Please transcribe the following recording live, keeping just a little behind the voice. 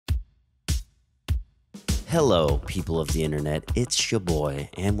Hello, people of the internet. It's your boy,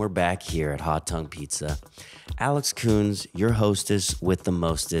 and we're back here at Hot Tongue Pizza. Alex Koons, your hostess with the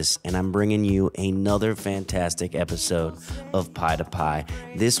mostest, and I'm bringing you another fantastic episode of Pie to Pie.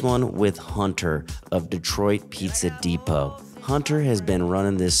 This one with Hunter of Detroit Pizza Depot. Hunter has been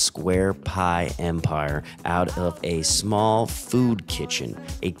running this square pie empire out of a small food kitchen,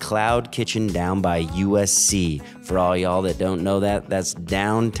 a cloud kitchen down by USC. For all y'all that don't know that, that's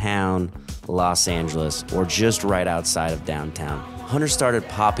downtown Los Angeles, or just right outside of downtown. Hunter started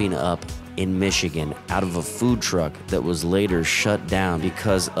popping up in Michigan out of a food truck that was later shut down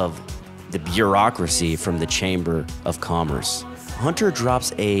because of the bureaucracy from the Chamber of Commerce. Hunter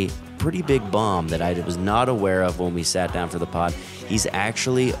drops a pretty big bomb that I was not aware of when we sat down for the pod. He's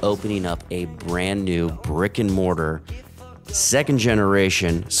actually opening up a brand new brick-and-mortar,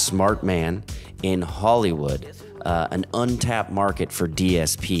 second-generation smart man in Hollywood, an untapped market for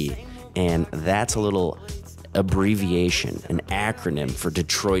DSP. And that's a little abbreviation, an acronym for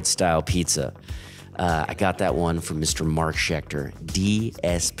Detroit-style pizza. I got that one from Mr. Mark Schechter,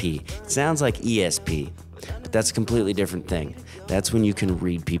 DSP. It sounds like ESP, but that's a completely different thing. That's when you can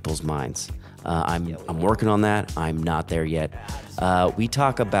read people's minds. I'm working on that. I'm not there yet. We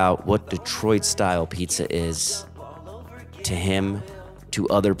talk about what Detroit-style pizza is to him, to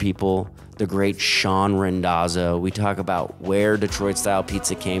other people, the great Shawn Randazzo. We talk about where Detroit-style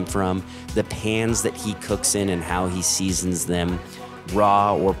pizza came from, the pans that he cooks in and how he seasons them,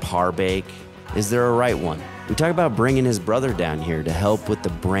 raw or par bake. Is there a right one? We talk about bringing his brother down here to help with the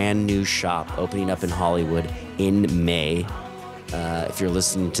brand new shop opening up in Hollywood in May. If you're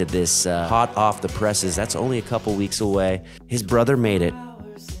listening to this hot off the presses, that's only a couple weeks away. His brother made it.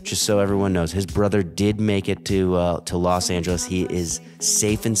 Just so everyone knows, his brother did make it to Los Angeles. He is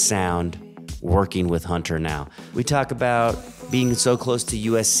safe and sound working with Hunter now. We talk about being so close to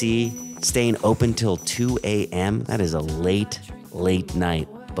USC, staying open till 2 a.m. That is a late night,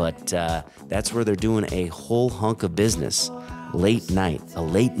 but that's where they're doing a whole hunk of business. Late night, a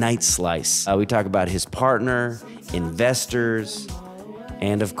late night slice. We talk about his partner, investors,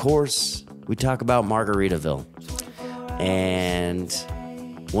 and of course, we talk about Margaritaville. And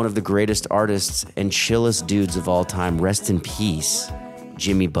one of the greatest artists and chillest dudes of all time, rest in peace,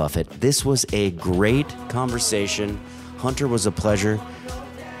 Jimmy Buffett. This was a great conversation. Hunter was a pleasure.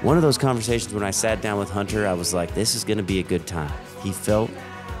 One of those conversations when I sat down with Hunter, I was like, this is gonna be a good time. He felt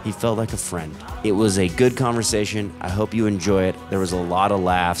like a friend. It was a good conversation. I hope you enjoy it. There was a lot of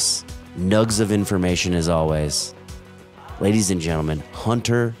laughs, nugs of information as always. Ladies and gentlemen,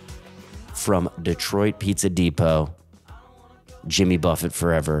 Hunter from Detroit Pizza Depot, Jimmy Buffett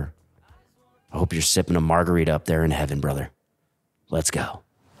forever. I hope you're sipping a margarita up there in heaven, brother. Let's go.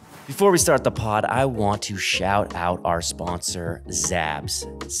 Before we start the pod, I want to shout out our sponsor, Zabs.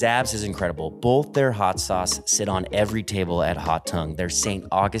 Zabs is incredible. Both their hot sauce sit on every table at Hot Tongue. Their St.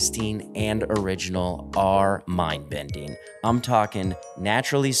 Augustine and original are mind-bending. I'm talking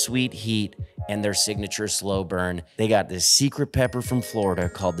naturally sweet heat and their signature slow burn. They got this secret pepper from Florida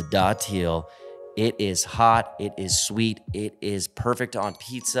called the Datil. It is hot, it is sweet, it is perfect on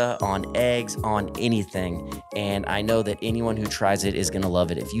pizza, on eggs, on anything. And I know that anyone who tries it is gonna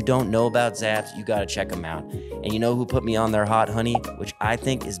love it. If you don't know about Zabs, you gotta check them out. And you know who put me on their hot honey, which I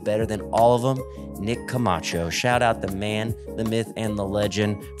think is better than all of them? Nick Camacho. Shout out the man, the myth, and the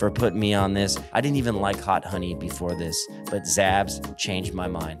legend for putting me on this. I didn't even like hot honey before this, but Zabs changed my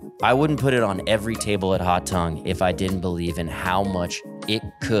mind. I wouldn't put it on every table at Hot Tongue if I didn't believe in how much it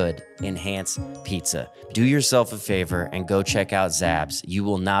could enhance pizza. Do yourself a favor and go check out Zabs. You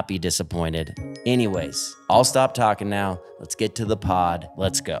will not be disappointed. Anyways, I'll stop talking now. Let's get to the pod.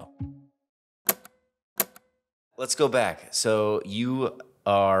 Let's go. Let's go back. So you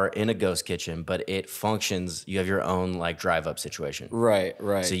are in a ghost kitchen, but it functions. You have your own like drive-up situation. Right.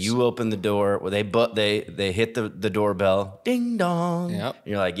 So you open the door. Well, they hit the doorbell. Ding dong. Yep. And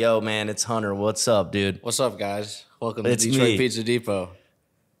you're like, yo, man, it's Hunter. What's up, dude? What's up, guys? Welcome to It's Detroit me. Pizza Depot.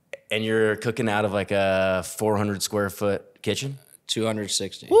 And you're cooking out of like a 400 square foot kitchen?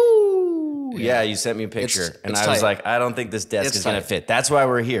 260. Woo! Yeah, you sent me a picture. It's I was tight. like, I don't think this desk It's is going to tight. fit. That's why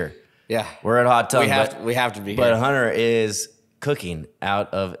we're here. Yeah. We're at Hot Tongue. We have to be But here. Hunter is cooking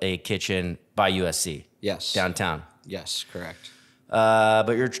out of a kitchen by USC. Yes. Downtown. Yes, correct.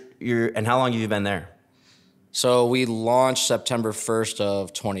 But you're and how long have you been there? So we launched September 1st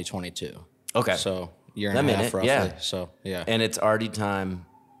of 2022. Okay. So year and a half roughly. Yeah. So yeah. And it's already time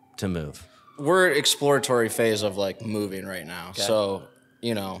to move. We're exploratory phase of like moving right now. Okay. So,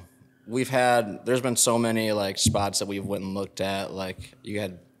 you know, there's been so many like spots that we've went and looked at. Like you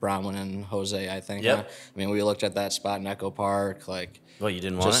had Bronwyn and Jose, I think. Yep. Huh? I mean, we looked at that spot in Echo Park. Like, Well, you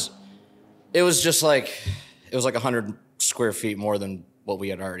didn't want it? It was just like, it was like 100 square feet more than what we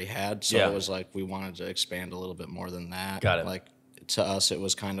had already had. So it was like, we wanted to expand a little bit more than that. Got it. Like, to us, it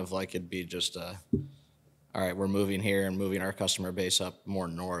was kind of like, it'd be just all right, we're moving here and moving our customer base up more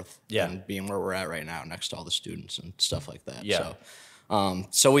north. Yeah. And being where we're at right now next to all the students and stuff like that. Yeah.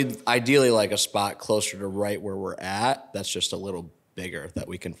 So we ideally like a spot closer to right where we're at. That's just a little bigger, that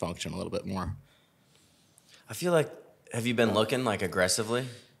we can function a little bit more. I feel like, have you been looking like aggressively?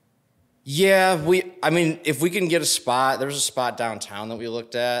 Yeah, I mean, if we can get a spot, there's a spot downtown that we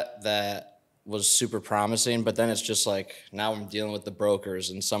looked at that was super promising, but then it's just like, now I'm dealing with the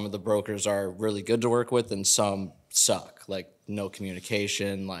brokers, and some of the brokers are really good to work with and some suck, like no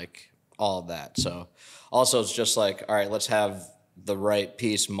communication, like all of that. So also it's just like, all right, let's have the right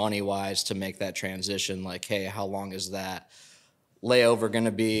piece money-wise to make that transition. Like, hey, how long is that layover going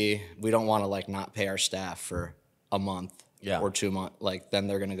to be? We don't want to like not pay our staff for a month. Yeah. Or 2 months, like then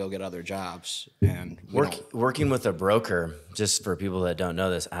they're gonna go get other jobs. And Working with a broker, just for people that don't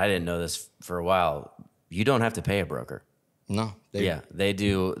know this, I didn't know this for a while. You don't have to pay a broker. No, they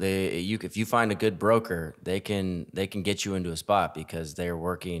do. If you find a good broker, they can get you into a spot because they're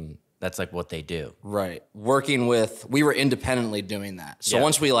working. That's like what they do. Right. We were independently doing that. So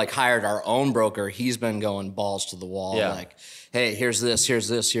once we like hired our own broker, he's been going balls to the wall. Yeah. Like, hey, here's this.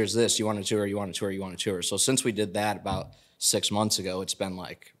 You want a tour, you want a tour, you want a tour. So since we did that about 6 months ago, it's been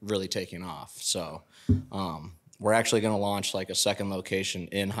like really taking off. So we're actually going to launch like a second location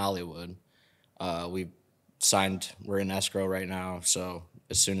in Hollywood. We're in escrow right now. So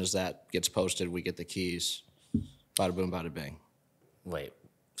as soon as that gets posted, we get the keys. Bada boom, bada bing. Wait.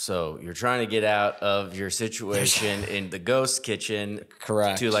 So you're trying to get out of your situation in the ghost kitchen,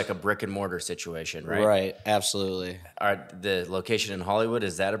 correct, to like a brick and mortar situation, right? Right, absolutely. All right, the location in Hollywood,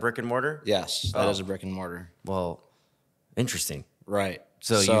 is that a brick and mortar? Yes, that is a brick and mortar. Well, interesting. Right.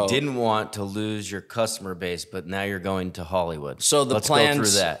 So you didn't want to lose your customer base, but now you're going to Hollywood. So let's go through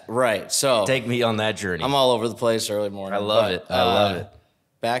that. Right. So take me on that journey. I'm all over the place early morning. I love it.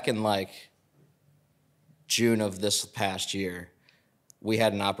 Back in like June of this past year, we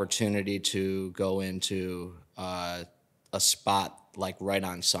had an opportunity to go into a spot like right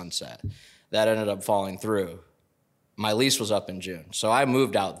on Sunset. That ended up falling through. My lease was up in June. So I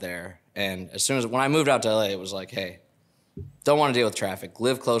moved out there. And when I moved out to LA, it was like, hey, don't want to deal with traffic.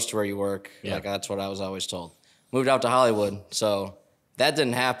 Live close to where you work. Yeah. Like that's what I was always told. Moved out to Hollywood. So that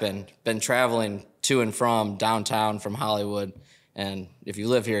didn't happen. Been traveling to and from downtown from Hollywood. And if you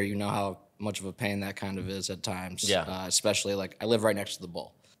live here, you know how much of a pain that kind of is at times. Yeah. Especially like I live right next to the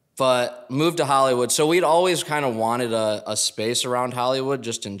Bowl. But moved to Hollywood. So we'd always kind of wanted a space around Hollywood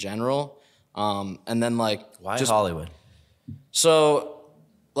just in general. And then like... Why Hollywood? So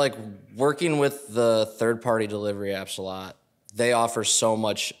like working with the third-party delivery apps a lot, they offer so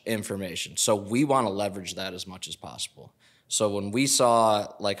much information. So we want to leverage that as much as possible. So when we saw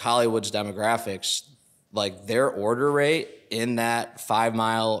like Hollywood's demographics, like their order rate in that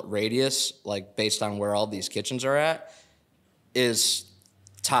 5-mile radius, like based on where all these kitchens are at, is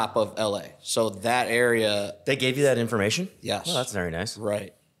top of LA. So that area... They gave you that information? Yes. Oh, that's very nice.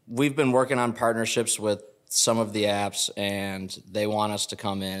 Right. We've been working on partnerships with some of the apps, and they want us to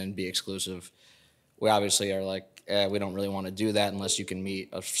come in and be exclusive. We obviously are like, we don't really want to do that unless you can meet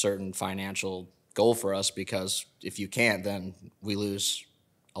a certain financial goal for us, because if you can't, then we lose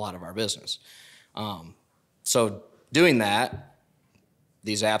a lot of our business. So doing that,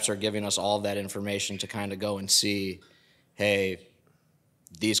 these apps are giving us all of that information to kind of go and see, hey,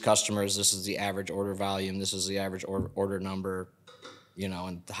 these customers, this is the average order volume, this is the average order number, you know,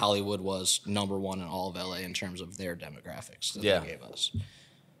 and Hollywood was number one in all of LA in terms of their demographics that they gave us.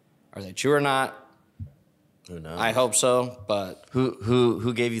 Are they true or not? Who knows? I hope so, but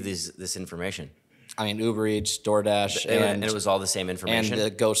who gave you this information? I mean, Uber Eats, DoorDash, and it was all the same information. And the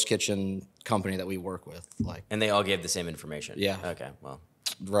Ghost Kitchen company that we work with, like. And they all gave the same information. Yeah. Okay. Well.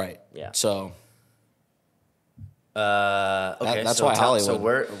 Right. Yeah. So. Okay. That's why Hollywood. So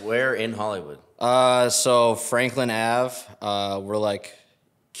where in Hollywood? So Franklin Ave. We're like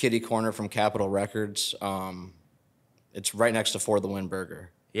kitty corner from Capitol Records. It's right next to For the Win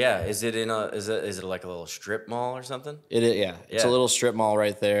Burger. Yeah, is it like a little strip mall or something? It is, yeah. It's a little strip mall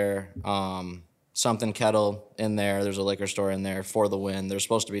right there. Something Kettle in there. There's a liquor store in there. For the Win. There's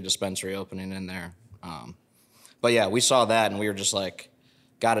supposed to be a dispensary opening in there. But yeah, we saw that and we were just like,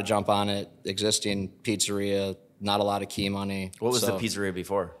 got to jump on it. Existing pizzeria, not a lot of key money. What was the pizzeria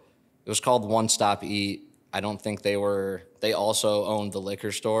before? It was called One Stop Eat. I don't think they also owned the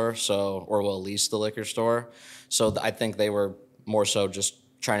liquor store, lease the liquor store. So I think they were more so just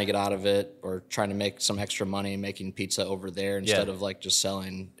trying to get out of it or trying to make some extra money making pizza over there instead of like just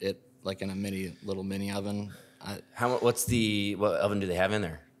selling it like in a little mini oven. What oven do they have in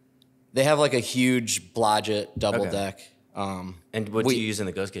there? They have like a huge Blodgett double deck. And what do you use in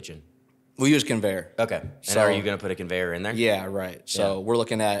the ghost kitchen? We use conveyor. Okay. And are you going to put a conveyor in there? Yeah, right. So we're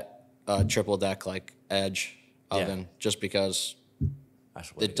looking at a triple deck like edge oven just because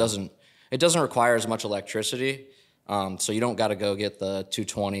it doesn't require as much electricity. So you don't got to go get the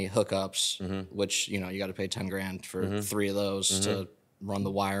 220 hookups, which, you got to pay 10 grand for 3 of those to run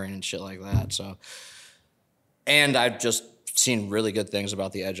the wiring and shit like that. So, and I've just seen really good things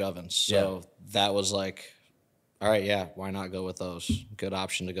about the edge ovens. So that was like, all right, why not go with those? Good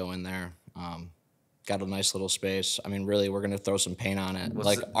option to go in there. Got a nice little space. I mean, really, we're going to throw some paint on it.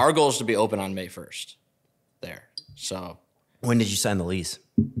 Our goal is to be open on May 1st there. So when did you sign the lease?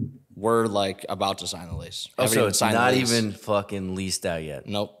 We're like about to sign the lease. Oh, so it's not even fucking leased out yet.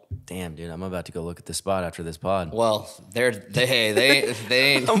 Nope. Damn, dude, I'm about to go look at the spot after this pod. Well, they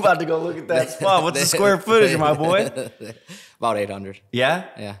ain't. I'm about to go look at that spot. What's the square footage, my boy? About 800. Yeah?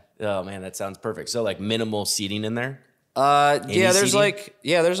 Yeah. Oh man, that sounds perfect. So like minimal seating in there? There's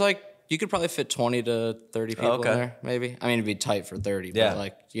seating? You could probably fit 20 to 30 people in there, maybe. I mean, it'd be tight for 30, but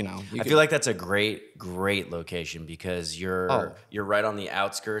I feel like that's a great location because you're right on the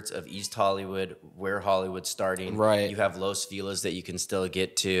outskirts of East Hollywood, where Hollywood's starting. Right. You have Los Feliz that you can still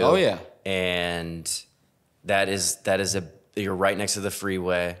get to. Oh yeah. And you're right next to the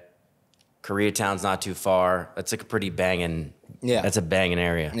freeway. Koreatown's not too far. That's like a pretty banging. Yeah. That's a banging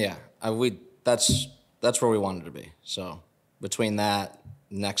area. Yeah. That's where we wanted to be. So between that.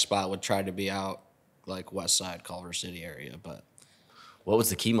 Next spot would try to be out like West Side, Culver City area. But what was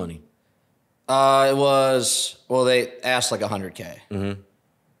the key money? They asked like $100K. Mm-hmm.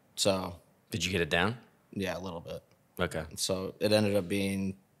 So did you get it down? Yeah, a little bit. Okay. So it ended up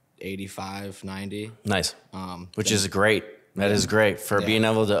being 85, 90. Nice. Which is great. That is great for being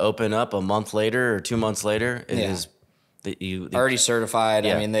able to open up a month later or 2 months later. It is that you already certified.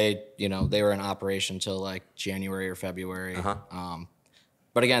 Yeah. I mean, they were in operation till like January or February.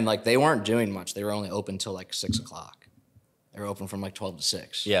 But again, like they weren't doing much. They were only open till like 6 o'clock. They were open from like 12 to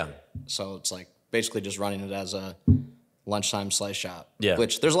 6. Yeah. So it's like basically just running it as a lunchtime slice shop. Yeah.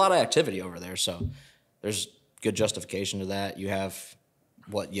 Which there's a lot of activity over there. So there's good justification to that. You have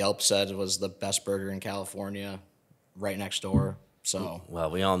what Yelp said was the best burger in California right next door. So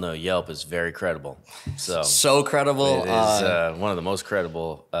well, we all know Yelp is very credible. So credible. It is one of the most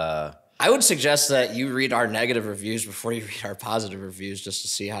credible. I would suggest that you read our negative reviews before you read our positive reviews just to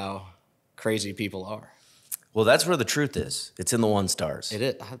see how crazy people are. Well, that's where the truth is. It's in the 1 stars. It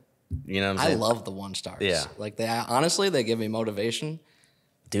is. You know what I'm saying? I love the 1 stars. Yeah. Like they give me motivation.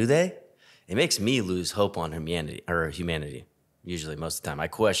 Do they? It makes me lose hope on humanity. Usually most of the time. I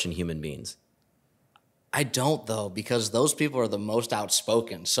question human beings. I don't though, because those people are the most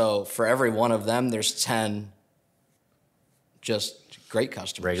outspoken. So for every one of them, there's 10 just great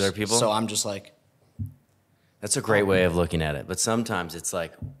customers. Regular people? So I'm just like... That's a great way of looking at it. But sometimes it's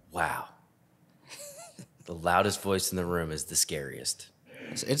like, wow. The loudest voice in the room is the scariest.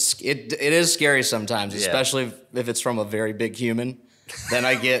 It is scary sometimes, especially if it's from a very big human. Then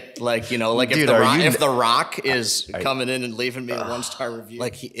I get like, like dude, if the Rock is coming in and leaving me a 1-star review,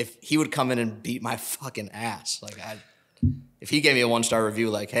 like if he would come in and beat my fucking ass, like if he gave me a 1-star review,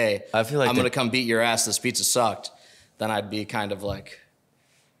 like, hey, I feel like I'm gonna come beat your ass. This pizza sucked. Then I'd be kind of like,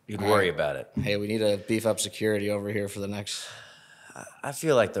 you'd worry about it. Hey, we need to beef up security over here for the next. I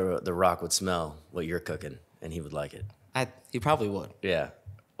feel like the Rock would smell what you're cooking and he would like it. He probably would. Yeah.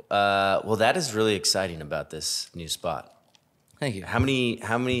 Well, that is really exciting about this new spot. Thank you. How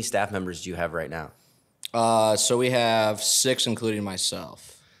many staff members do you have right now? So we have 6, including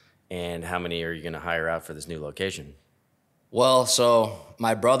myself. And how many are you going to hire out for this new location? Well, so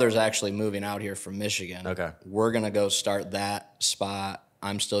my brother's actually moving out here from Michigan. Okay. We're going to go start that spot.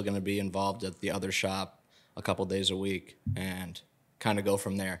 I'm still going to be involved at the other shop a couple days a week and kind of go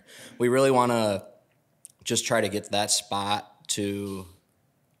from there. We really want to just try to get that spot to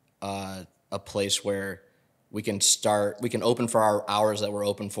a place where we can open for our hours that we're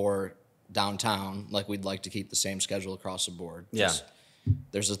open for downtown. Like we'd like to keep the same schedule across the board. Yeah.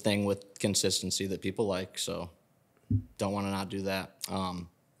 There's a thing with consistency that people like, so don't want to not do that.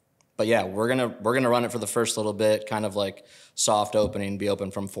 But yeah, we're gonna run it for the first little bit, kind of like soft opening, be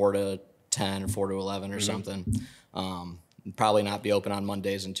open from 4 to 10 or 4 to 11 or something. Probably not be open on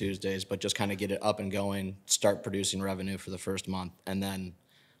Mondays and Tuesdays, but just kind of get it up and going, start producing revenue for the first month, and then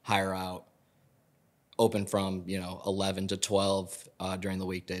hire out. Open from 11 to 12 during the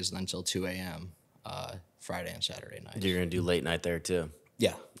weekdays, and then until 2 a.m. Friday and Saturday night. You're gonna do late night there too.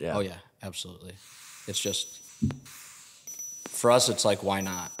 Yeah. Oh yeah, absolutely. It's just for us. It's like, why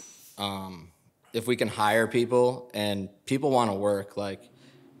not? if we can hire people and people want to work, like,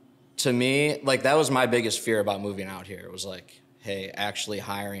 to me, like, that was my biggest fear about moving out here. It was like, hey, actually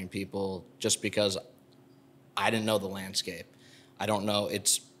hiring people, just because I didn't know the landscape. I don't know.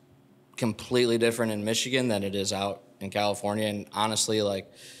 It's completely different in Michigan than it is out in California. And honestly,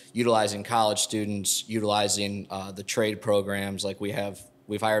 like, utilizing college students, utilizing the trade programs, like,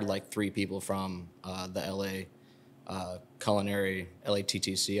 we've hired like 3 people from the LA culinary,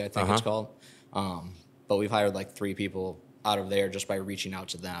 LATTC, I think it's called. But we've hired like 3 people out of there just by reaching out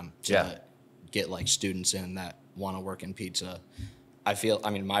to them to get like students in that want to work in pizza. I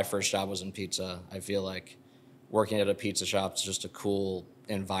mean, my first job was in pizza. I feel like working at a pizza shop is just a cool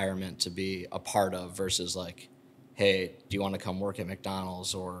environment to be a part of versus like, hey, do you want to come work at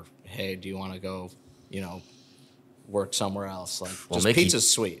McDonald's, or hey, do you want to go, work somewhere else? Like, well, pizza's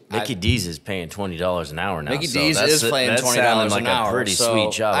sweet. Mickey D's is paying $20 an hour now. Mickey D's is paying $20 an hour. A pretty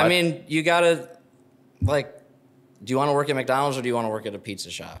sweet job. I mean, you gotta, like, do you want to work at McDonald's or do you want to work at a pizza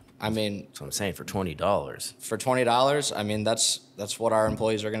shop? I mean, that's what I'm saying. For $20. For $20, I mean, that's what our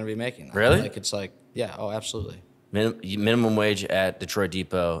employees are going to be making. Really? Like, it's like, yeah, oh, absolutely. Minimum wage at Detroit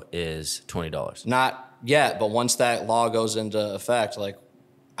Depot is $20. Not yet, but once that law goes into effect, like,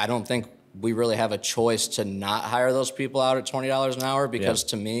 I don't think we really have a choice to not hire those people out at $20 an hour, because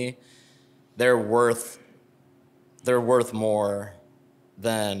to me, they're worth more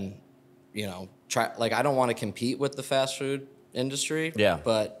than, like, I don't want to compete with the fast food industry. Yeah.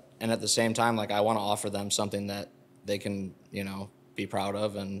 And at the same time, like, I want to offer them something that they can, be proud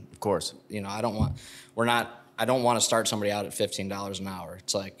of. And of course, I don't want to start somebody out at $15 an hour.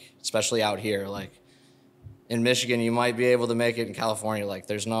 It's like, especially out here, like in Michigan, you might be able to make it. In California, like,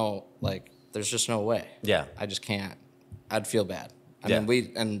 there's just no way. Yeah. I just can't. I'd feel bad. I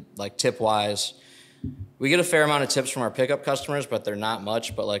mean, like, tip wise, we get a fair amount of tips from our pickup customers, but they're not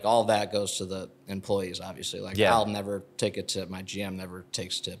much. But like, all that goes to the employees, obviously. Like, I'll never take a tip. My GM never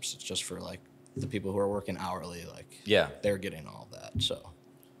takes tips. It's just for like the people who are working hourly. Like, they're getting all that. So,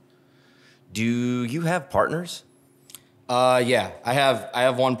 do you have partners? Yeah, I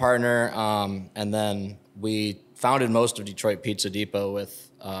have one partner, and then we founded most of Detroit Pizza Depot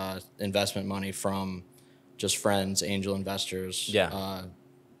with investment money from just friends, angel investors.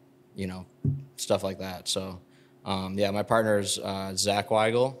 Stuff like that. So, my partner is Zach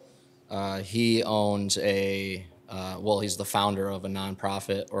Weigel. He owns he's the founder of a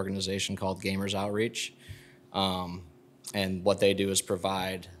nonprofit organization called Gamers Outreach. And what they do is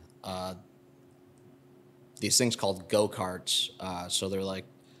provide these things called go-karts. So they're like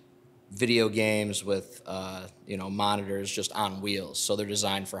video games with, monitors just on wheels. So they're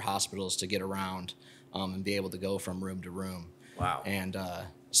designed for hospitals to get around and be able to go from room to room. Wow. And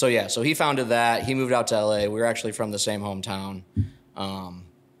so he founded that. He moved out to LA. We were actually from the same hometown.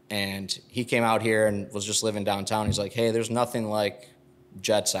 And he came out here and was just living downtown. He's like, hey, there's nothing like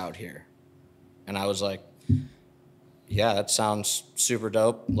Jets out here. And I was like, yeah, that sounds super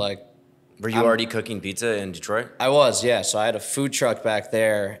dope. Like, were you already cooking pizza in Detroit? I was, yeah. So I had a food truck back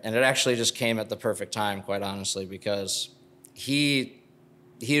there, and it actually just came at the perfect time, quite honestly, because he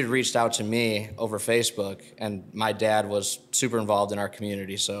had reached out to me over Facebook, and my dad was super involved in our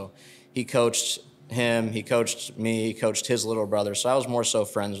community. So he coached him, he coached me, he coached his little brother. So I was more so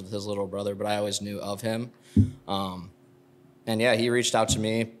friends with his little brother, but I always knew of him. He reached out to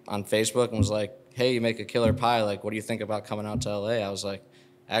me on Facebook and was like, hey, you make a killer pie. Like, what do you think about coming out to LA? I was like,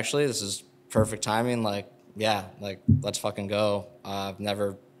 actually, this is perfect timing. Like, yeah, like, let's fucking go. I've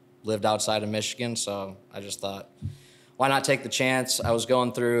never lived outside of Michigan, so I just thought, why not take the chance? I was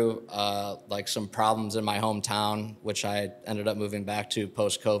going through like some problems in my hometown, which I ended up moving back to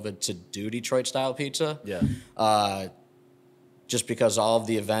post-COVID to do Detroit-style pizza. Yeah. Just because all of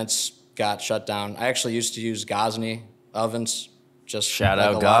the events got shut down. I actually used to use Gosney ovens. Just shout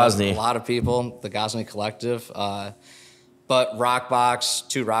out Gosney. A lot of people, the Gosney Collective. But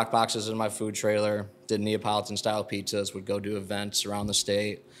two rock boxes in my food trailer, did Neapolitan-style pizzas, would go do events around the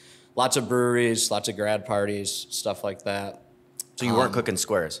state. Lots of breweries, lots of grad parties, stuff like that. So you weren't cooking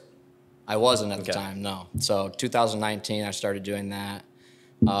squares? I wasn't at the time, no. So 2019, I started doing that.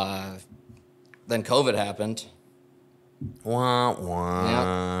 Then COVID happened. Wah,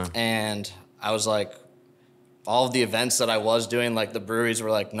 wah. Yep. And I was like, all of the events that I was doing, like the breweries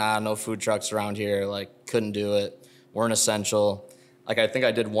were like, nah, no food trucks around here. Like, couldn't do it. Weren't essential. Like, I think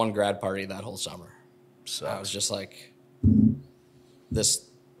I did one grad party that whole summer. So I was just like, this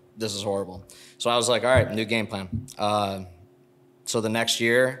is horrible. So I was like, all right, new game plan. So the next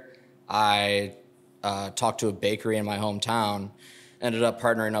year, I talked to a bakery in my hometown, ended up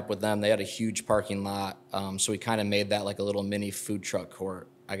partnering up with them. They had a huge parking lot, so we kind of made that like a little mini food truck court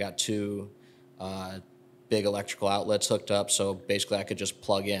I got two big electrical outlets hooked up, so basically I could just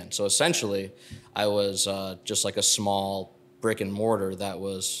plug in. So essentially, I was just like a small brick and mortar that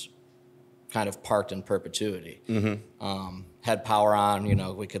was kind of parked in perpetuity. Had power on,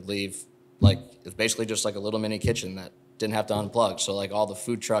 we could leave, like, it was basically just like a little mini kitchen that didn't have to unplug. So like all the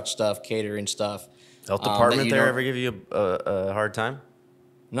food truck stuff, catering stuff. Health department there ever give you a hard time?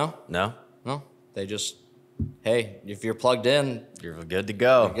 No. No? They just, hey, if you're plugged in, You're good to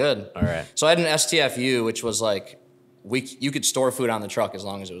go. you're good. All right. So I had an STFU, which was like, you could store food on the truck as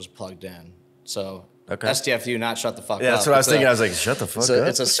long as it was plugged in. So Okay. STFU, not shut the fuck up. Yeah, that's what I was thinking. I was like, shut the fuck up.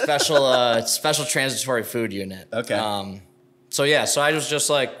 It's a special transitory food unit. Okay. So I was just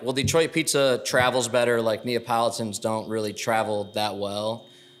like, well, Detroit pizza travels better. Like Neapolitans don't really travel that well.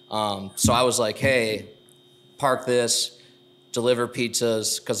 So I was like, hey, park this, deliver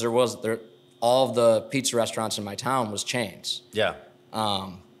pizzas, because all of the pizza restaurants in my town was chains. Yeah.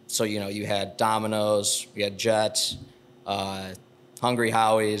 So you had Domino's, you had Jets, Hungry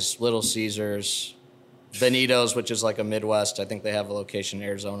Howie's, Little Caesars, Benito's, which is like a Midwest. I think they have a location in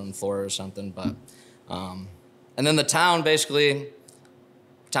Arizona and Florida or something. But and then the town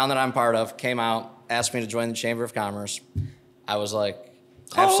that I'm part of, came out, asked me to join the Chamber of Commerce. I was like,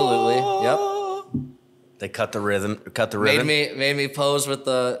 absolutely, yep. They cut the rhythm. Made me pose with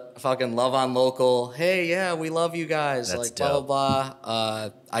the fucking love on local. Hey, yeah, we love you guys. That's like blah dope. blah blah.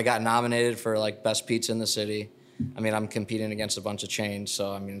 I got nominated for like best pizza in the city. I mean, I'm competing against a bunch of chains,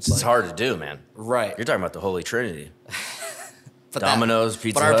 so I mean, It's hard to do, man. right. You're talking about the Holy Trinity. But Domino's,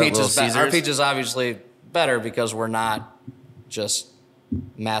 Pizza but our Hut, pizza's Little our Caesars? pizza's obviously better because we're not just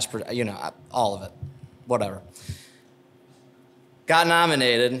all of it, whatever. Got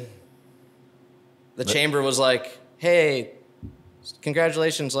nominated. The chamber was like, "Hey,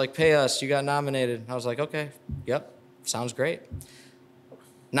 congratulations! Like, pay us. You got nominated." I was like, "Okay, yep, sounds great."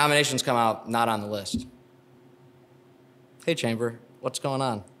 Nominations come out, not on the list. Hey, chamber, what's going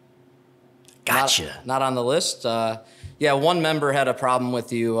on? Gotcha. Not on the list. Yeah, one member had a problem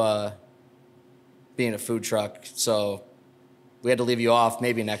with you being a food truck, so we had to leave you off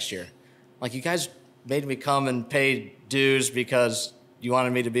maybe next year. Like, you guys made me come and pay dues because you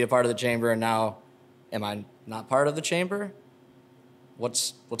wanted me to be a part of the chamber, and now am I not part of the chamber?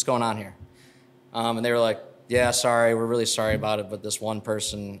 What's going on here? And they were like, yeah, sorry, we're really sorry about it, but this one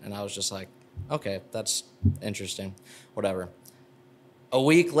person, and I was just like, okay, that's interesting, whatever. A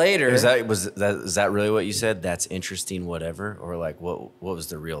week later, Is that really what you said? That's interesting, whatever, or like what was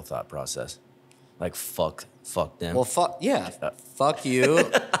the real thought process? Like fuck them. well, fuck you.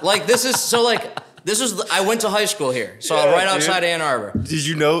 I went to high school here, so Yeah, right dude. outside Ann Arbor. Did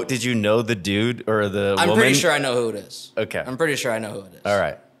you know the dude or the woman? I'm pretty sure I know who it is. Okay. I'm pretty sure I know who it is. All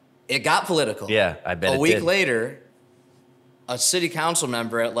right. It got political. Yeah, I bet A it week did. later, a city council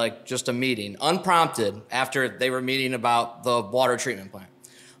member at like just a meeting, unprompted, after they were meeting about the water treatment plant,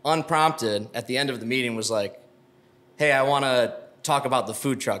 unprompted at the end of the meeting was like, hey, I want to talk about the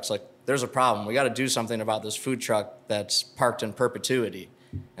food trucks. Like, there's a problem. We got to do something about this food truck that's parked in perpetuity.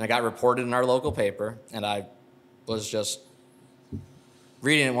 And it got reported in our local paper, and I was just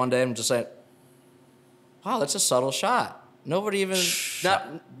reading it one day and just said, wow, that's a subtle shot. Nobody even,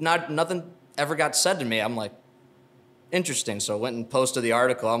 nothing ever got said to me. I'm like, interesting. So I went and posted the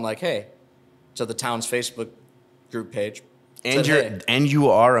article. I'm like, hey, to the town's Facebook group page. And Said, hey. you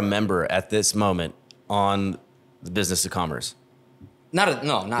are a member at this moment on the Business of Commerce.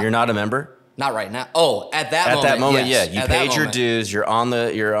 You're not a member? Not right now. Oh, at that moment. At that moment, yes. yeah. You At that paid your moment.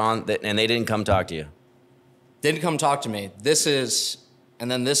 dues. And they didn't come talk to you. Didn't come talk to me. This is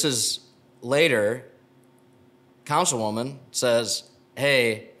later. Councilwoman says,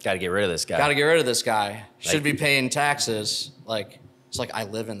 hey, Got to get rid of this guy. got to get rid of this guy. Should Like- be paying taxes. Like, it's like, I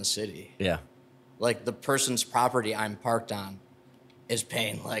live in the city. Yeah. Like, the person's property I'm parked on is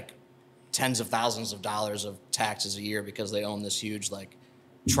paying like tens of thousands of dollars of taxes a year because they own this huge like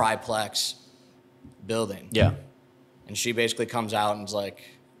triplex building. Yeah. And she basically comes out and is like,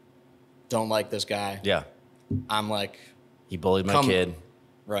 don't like this guy. Yeah. I'm like, He bullied my kid.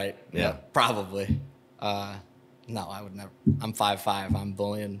 right. Yeah. Probably. No, I would never. I'm 5'5". I'm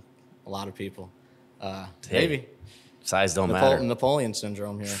bullying a lot of people. Maybe. Size don't matter. Napoleon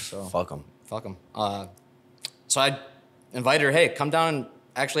syndrome here. So Fuck them. Fuck them. So I invited her, hey, come down and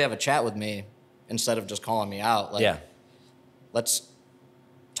actually have a chat with me instead of just calling me out. Like, Yeah. let's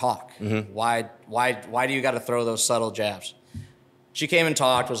talk. Mm-hmm. Why do you got to throw those subtle jabs? She came and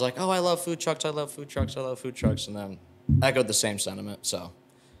talked, was like, oh, I love food trucks, and then echoed the same sentiment. So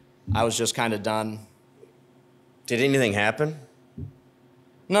I was just kind of done. Did anything happen?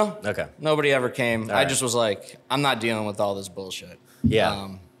 No. Okay. Nobody ever came. All I right. just was like, I'm not dealing with all this bullshit.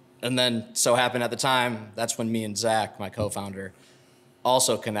 Yeah. And then so happened at the time, that's when me and Zach, my co-founder,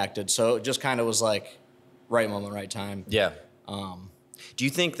 also connected. So it just kind of was like right moment, right time. Yeah. Do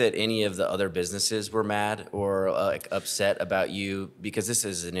you think that any of the other businesses were mad or like upset about you? Because this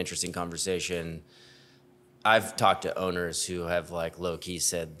is an interesting conversation. I've talked to owners who have like low key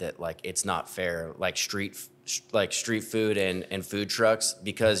said that like it's not fair, like street food and food trucks,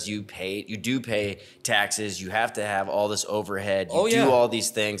 because you do pay taxes, you have to have all this overhead, you do all these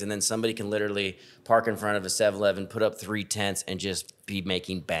things, and then somebody can literally park in front of a 7-Eleven, put up 3 tents, and just be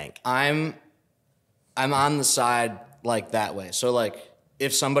making bank. I'm on the side like that way. So like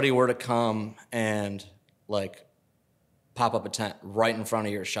if somebody were to come and like pop up a tent right in front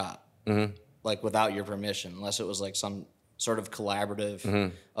of your shop, like without your permission, unless it was like some sort of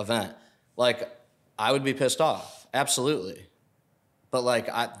collaborative event, like I would be pissed off. Absolutely. But like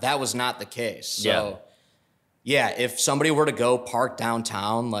that was not the case. So yeah, if somebody were to go park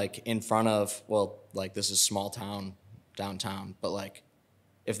downtown, like in front of, well, like this is small town downtown, but like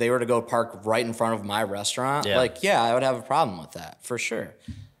if they were to go park right in front of my restaurant, like, yeah, I would have a problem with that for sure.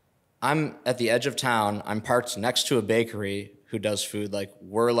 I'm at the edge of town. I'm parked next to a bakery who does food. Like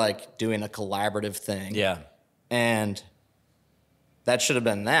we're like doing a collaborative thing. Yeah. And that should have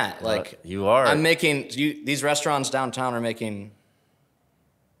been that. Like you are. I'm making these restaurants downtown are making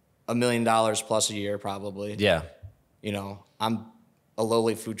 $1 million plus a year probably. Yeah. You know, I'm a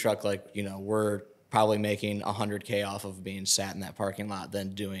lowly food truck. Like, you know, we're probably making $100K off of being sat in that parking lot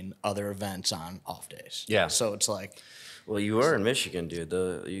than doing other events on off days. Yeah. So it's like, well, you were in Michigan, dude.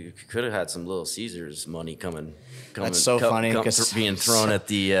 You could have had some Little Caesars money coming. That's so funny because being thrown at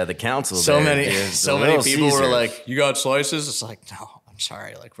the council. So many people were like, "You got slices?" It's like, no, I'm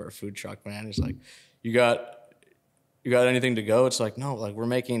sorry. Like we're a food truck, man. It's like, you got anything to go? It's like, no. Like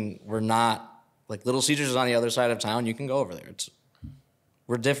we're not like Little Caesars is on the other side of town. You can go over there.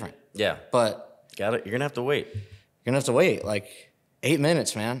 We're different. Yeah, but you're gonna have to wait. You're gonna have to wait like 8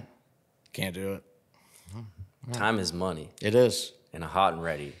 minutes, man. Can't do it. Time is money. It is. And a hot and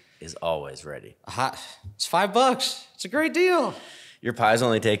ready is always ready. It's $5. It's a great deal. Your pies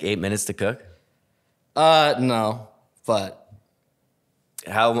only take 8 minutes to cook? No, but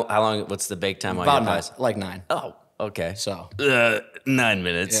how long? What's the bake time on your pies? Like 9. Oh, okay. So 9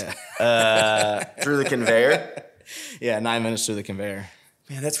 minutes. Yeah. Through the conveyor? Yeah, 9 minutes through the conveyor.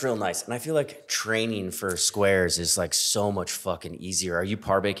 Man, that's real nice. And I feel like training for squares is like so much fucking easier. Are you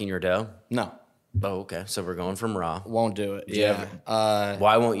par baking your dough? No. Oh, okay. So we're going from raw. Won't do it. Yeah.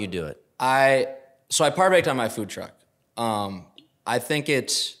 Why won't you do it? So I par baked on my food truck. I think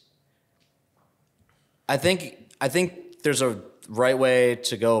there's a right way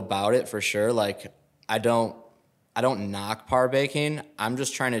to go about it for sure. Like I don't knock par baking. I'm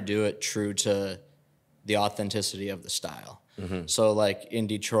just trying to do it true to the authenticity of the style. Mm-hmm. So like in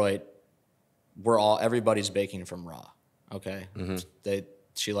Detroit, everybody's baking from raw. Okay. Mm-hmm.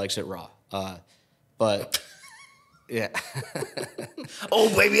 She likes it raw. But yeah.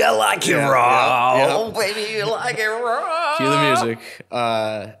 Oh baby, I like it raw. Yeah. Oh baby, you like it raw. Cue the music.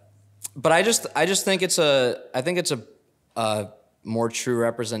 But I just think it's a more true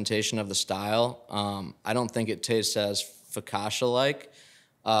representation of the style. I don't think it tastes as focaccia like,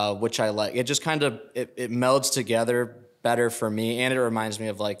 which I like. It just kind of it melds together better for me, and it reminds me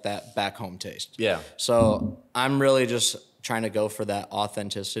of like that back home taste. Yeah. So I'm really just trying to go for that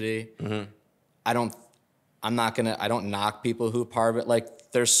authenticity. Mm-hmm. I don't knock people who par bake.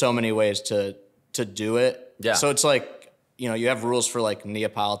 Like there's so many ways to do it. Yeah. So it's like, you know, you have rules for like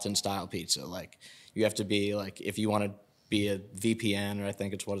Neapolitan style pizza. Like you have to be like, if you want to be a VPN, or I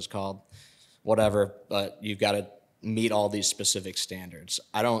think it's what it's called, whatever, but you've got to meet all these specific standards.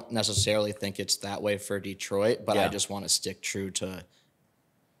 I don't necessarily think it's that way for Detroit, but I just want to stick true to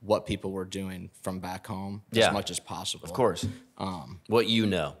what people were doing from back home as much as possible. Of course. What you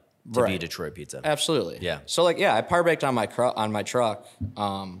know to be Detroit pizza. Absolutely. Yeah. So like, I par baked on my truck,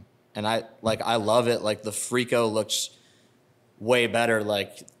 and I love it. Like the Frico looks way better.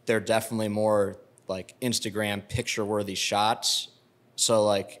 Like they're definitely more like Instagram picture worthy shots. So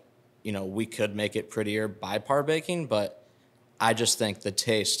like, you know, we could make it prettier by par baking, but I just think the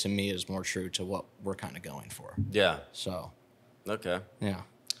taste to me is more true to what we're kind of going for. Yeah. So. Okay. Yeah.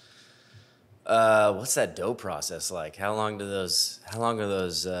 What's that dough process like? How long are those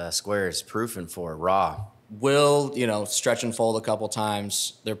squares proofing for raw? We'll, stretch and fold a couple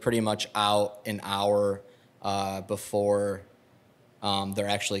times. They're pretty much out an hour before they're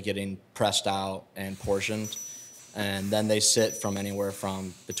actually getting pressed out and portioned. And then they sit from anywhere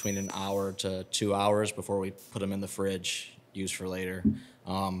from between an hour to 2 hours before we put them in the fridge, use for later.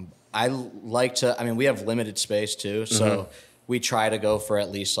 We have limited space too, so we try to go for at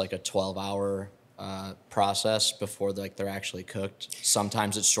least like a 12-hour process before like they're actually cooked.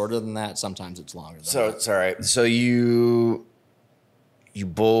 Sometimes it's shorter than that. Sometimes it's longer than that. So it's all right. So you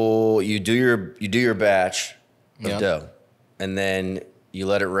do your batch of dough, and then you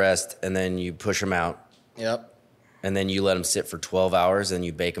let it rest, and then you push them out. Yep. And then you let them sit for 12 hours, and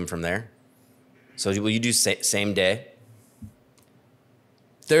you bake them from there. So will you do same day?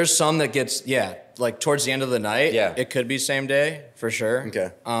 There's some that gets, like towards the end of the night, it could be same day for sure.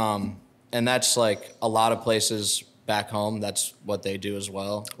 Okay. And that's like a lot of places back home, that's what they do as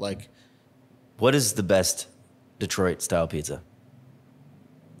well. Like, what is the best Detroit style pizza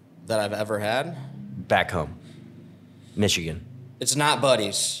that I've ever had? Back home, Michigan. It's not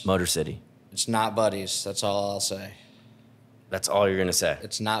Buddy's. Motor City. It's not Buddy's. That's all I'll say. That's all you're gonna say.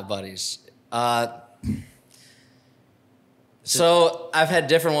 It's not Buddy's. So I've had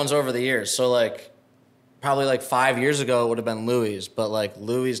different ones over the years. So like probably like 5 years ago it would have been Louis, but like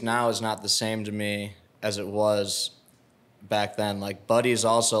Louis now is not the same to me as it was back then. Like Buddy's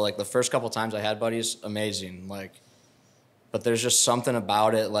also, like the first couple times I had Buddy's, amazing. Like, but there's just something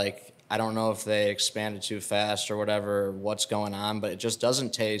about it. Like, I don't know if they expanded too fast or whatever, or what's going on, but it just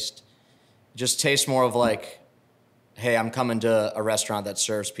doesn't taste, it just tastes more of like, hey, I'm coming to a restaurant that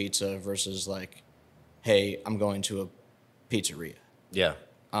serves pizza versus like, hey, I'm going to a pizzeria. Yeah.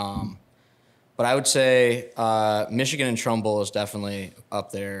 But I would say Michigan and Trumbull is definitely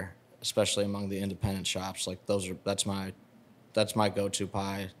up there, especially among the independent shops. Like that's my go-to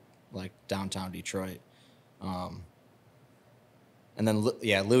pie, like downtown Detroit. And then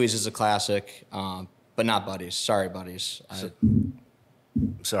Louis is a classic, but not Buddy's. Sorry, Buddy's.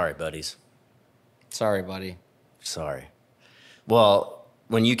 Sorry, buddies. Sorry, buddy. Sorry. Well,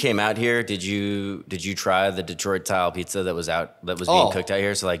 when you came out here, did you try the Detroit style pizza that was being cooked out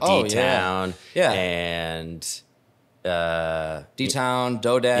here? So like D-Town, and D-Town,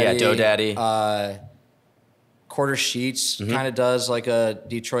 Dough Daddy. Yeah, Dough Daddy. Quarter Sheets kind of does like a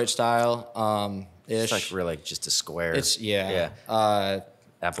Detroit style ish. It's like really just a square. It's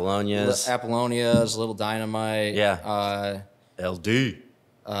Apollonia's. Little Dynamite. Yeah. LD.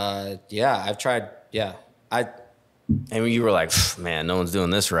 I've tried. Yeah, And you were like, man, no one's doing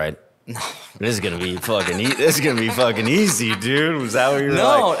this right. No, this is gonna be fucking. This is gonna be fucking easy, dude. Was that what you were like?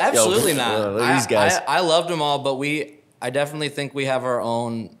 No, absolutely not. These guys. I loved them all, but I definitely think we have our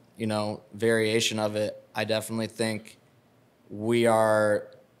own, variation of it. I definitely think we are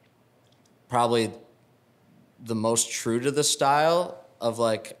probably the most true to the style of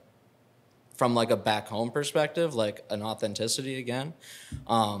like, from like a back home perspective, like an authenticity again.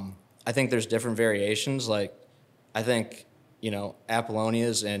 I think there's different variations. Like, I think,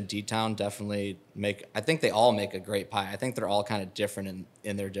 Apollonia's and D-Town definitely I think they all make a great pie. I think they're all kind of different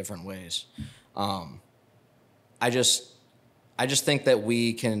in their different ways. I just think that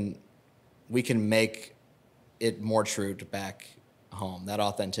we can make it more true to back home. That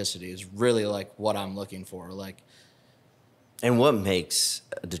authenticity is really like what I'm looking for. Like, and what makes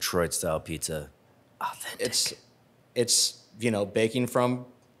a Detroit style pizza authentic? It's baking from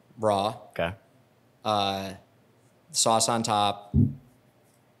raw. Okay. Sauce on top.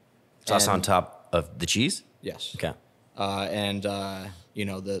 Sauce on top of the cheese? Yes. Okay. And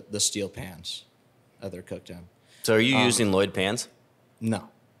the steel pans that they're cooked in. So are you using Lloyd pans? No.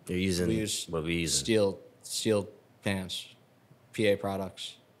 You're using what we use? Steel pans. PA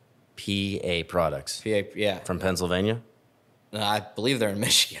products. PA products. PA, yeah. From Pennsylvania? I believe they're in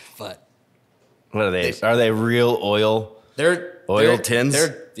Michigan, but what are they? Are they real oil? They're tins?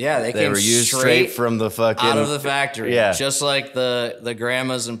 They came were used straight from the fucking out of the factory. Yeah. Just like the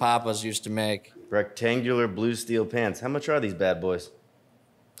grandmas and papas used to make. Rectangular blue steel pans. How much are these bad boys?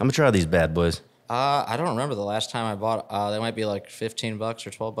 I don't remember the last time I bought. They might be like $15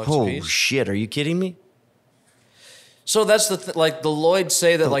 or $12 a Oh piece. shit! Are you kidding me? So that's the Lloyds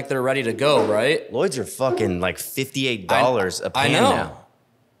say that like they're ready to go, right? Lloyd's are fucking like $58 a pan I know. now.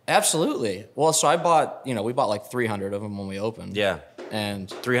 Absolutely. Well, so I bought, we bought like 300 of them when we opened. Yeah. And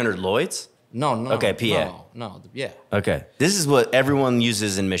 300 Lloyd's? no. Okay, PA. No, yeah. Okay. This is what everyone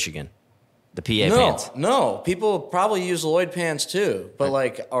uses in Michigan. The PA pans. No, people probably use Lloyd pans too, but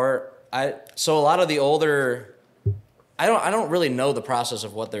so a lot of the older, I don't really know the process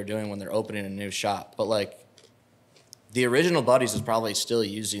of what they're doing when they're opening a new shop, but like the original Buddies is probably still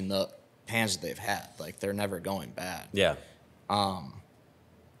using the pans that they've had. Like they're never going bad. Yeah.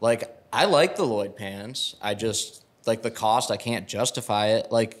 Like I like the Lloyd pans. I just like the cost. I can't justify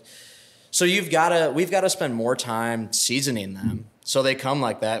it. Like, so we've got to spend more time seasoning them. So they come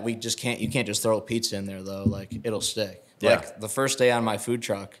like that. You can't just throw pizza in there though. Like it'll stick. Yeah. Like the first day on my food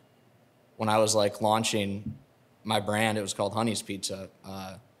truck, when I was like launching my brand, it was called Honey's Pizza.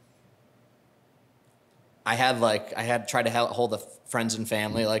 I had tried to hold a friends and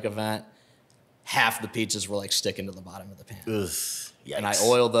family like event. Half the pizzas were like sticking to the bottom of the pan. Ugh, And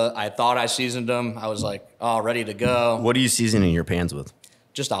I thought I seasoned them. I was like, oh, ready to go. What are you seasoning your pans with?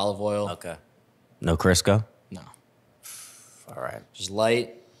 Just olive oil. Okay. No Crisco? No. All right. Just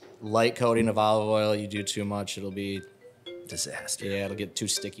light coating of olive oil. You do too much, it'll be Disaster. yeah, it'll get too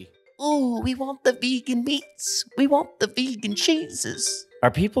sticky. Ooh, we want the vegan meats. We want the vegan cheeses.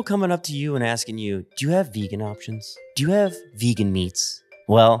 Are people coming up to you and asking you, do you have vegan options? Do you have vegan meats?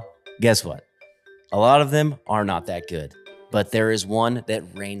 Well, guess what? A lot of them are not that good, but there is one that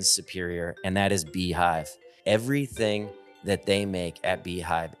reigns superior, and that is Beehive. Everything that they make at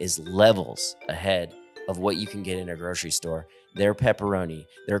Beehive is levels ahead of what you can get in a grocery store. Their pepperoni,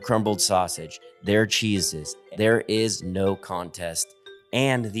 their crumbled sausage, their cheeses. There is no contest.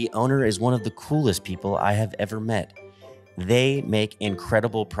 And the owner is one of the coolest people I have ever met. They make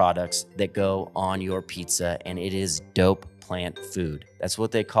incredible products that go on your pizza, and it is dope plant food. That's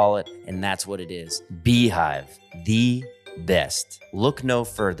what they call it, and that's what it is. Beehive, the best. Look no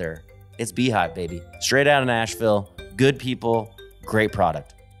further. It's Beehive, baby. Straight out of Nashville. Good people, great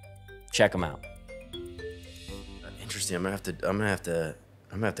product. Check them out. Interesting. I'm gonna have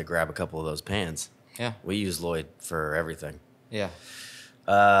to grab a couple of those pans. Yeah. We use Lloyd for everything. Yeah.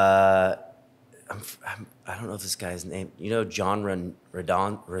 I don't know if this guy's name. You know John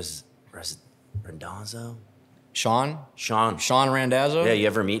Randazzo? Shawn Shawn. Randazzo? Yeah, you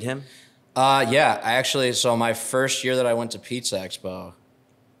ever meet him? Yeah, so my first year that I went to Pizza Expo,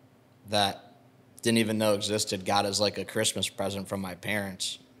 that didn't even know existed, got as like a Christmas present from my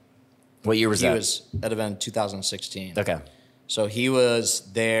parents. What year was that? That'd have been 2016. Okay. So he was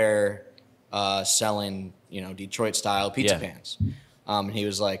there selling, Detroit style pizza pans. And he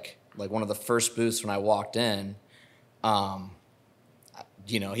was like one of the first booths when I walked in.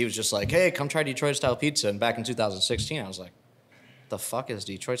 He was just like, hey, come try Detroit style pizza. And back in 2016, I was like, the fuck is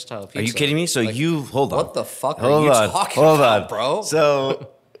Detroit style pizza? Are you kidding me? So like, hold on. What the fuck are you talking about, bro?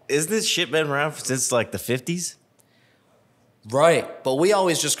 So is this shit been around since like the 50s? Right. But we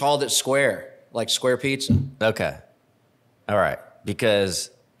always just called it square, like square pizza. Okay. All right. Because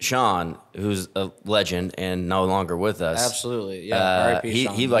Shawn, who's a legend and no longer with us. Absolutely. Yeah. R.I.P.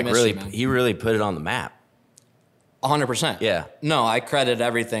 Shawn. He really put it on the map. 100%. Yeah. No, I credit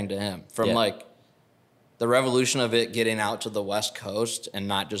everything to him. From like the revolution of it getting out to the West Coast and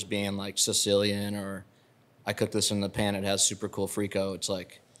not just being like Sicilian or I cook this in the pan, it has super cool frico. It's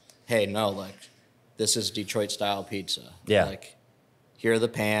like, hey, no, like this is Detroit style pizza. Yeah. Like here are the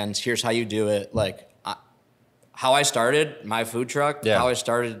pans. Here's how you do it. Like how I started my food truck, how I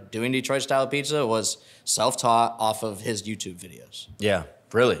started doing Detroit style pizza was self-taught off of his YouTube videos. Yeah.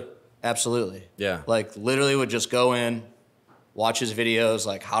 Really? Absolutely. Yeah. Like literally would just go in, watch his videos,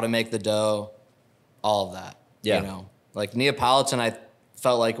 like how to make the dough, all of that. Yeah. Like Neapolitan, I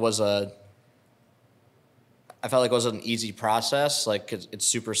felt like was an easy process. Like 'cause it's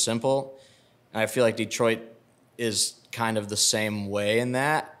super simple. And I feel like Detroit is kind of the same way in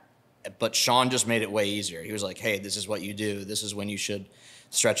that. But Shawn just made it way easier. He was like, hey, this is what you do. This is when you should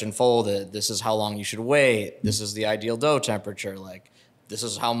stretch and fold it. This is how long you should wait. This is the ideal dough temperature. Like, this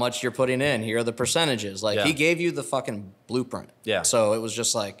is how much you're putting in. Here are the percentages. Like, he gave you the fucking blueprint. Yeah. So it was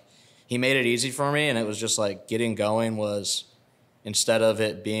just like, he made it easy for me. And it was just like getting going was, instead of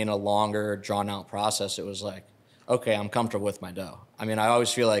it being a longer, drawn out process, it was like, okay, I'm comfortable with my dough. I mean, I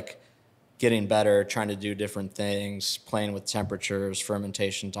always feel like getting better, trying to do different things, playing with temperatures,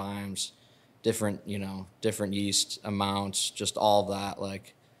 fermentation times, different yeast amounts, just all of that.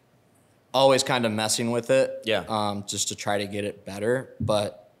 Like, always kind of messing with it, just to try to get it better.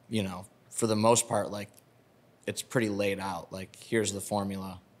 But for the most part, like, it's pretty laid out. Like, here's the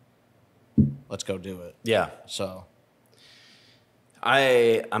formula. Let's go do it. Yeah. So,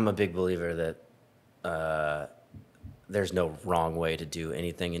 I'm a big believer that there's no wrong way to do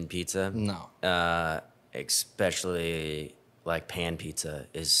anything in pizza. No. Especially like pan pizza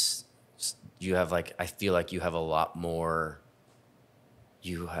is, I feel like you have a lot more,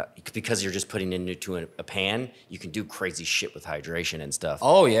 because you're just putting it into a pan, you can do crazy shit with hydration and stuff.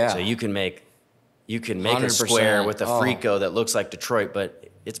 Oh yeah. So you can make a square with a frico that looks like Detroit, but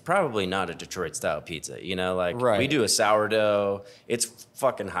it's probably not a Detroit style pizza. We do a sourdough, it's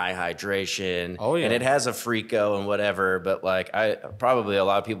fucking high hydration. Oh yeah. And it has a frico and whatever, but like probably a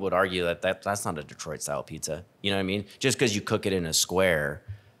lot of people would argue that's not a Detroit style pizza. You know what I mean? Just because you cook it in a square.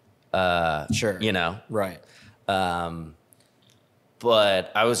 Sure. Right. But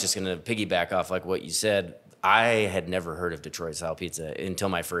I was just gonna piggyback off like what you said. I had never heard of Detroit style pizza until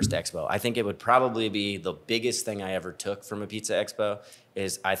my first expo. I think it would probably be the biggest thing I ever took from a pizza expo.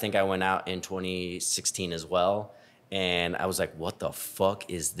 Is I think I went out in 2016 as well, and I was like, what the fuck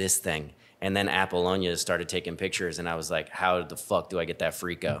is this thing? And then Apollonia started taking pictures, and I was like, how the fuck do I get that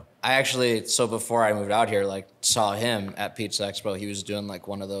Frico? I actually, so before I moved out here, like saw him at Pizza Expo. He was doing like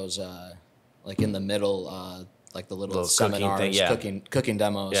one of those, like in the middle, like the little seminars, cooking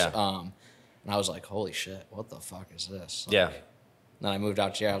demos. Yeah. And I was like, holy shit, what the fuck is this? Like, Yeah. Then I moved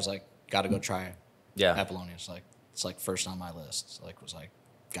out here. I was like, got to go try it. Yeah. Apollonia. It's like first on my list. It's like, was like,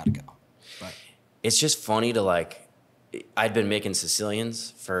 got to go. But it's just funny to like, I'd been making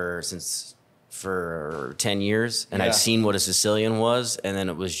Sicilians for 10 years, and I've seen what a Sicilian was, and then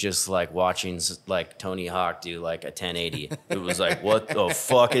it was just like watching like Tony Hawk do like a 1080. It was like, what the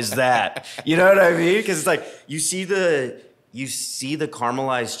fuck is that? You know what I mean? Because it's like you see the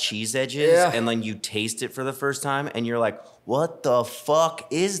caramelized cheese edges, and then you taste it for the first time, and you're like, what the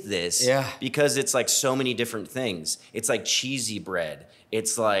fuck is this? Yeah. Because it's like so many different things. It's like cheesy bread.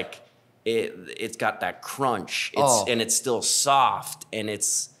 It's like it's got that crunch. And it's still soft, and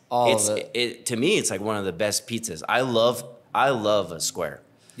to me, it's like one of the best pizzas. I love a square.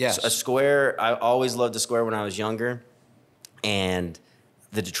 Yes. So a square, I always loved a square when I was younger. And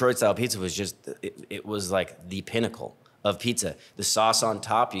the Detroit style pizza was just, it was like the pinnacle of pizza. The sauce on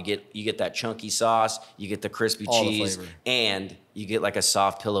top, you get that chunky sauce, you get the crispy cheese, and you get like a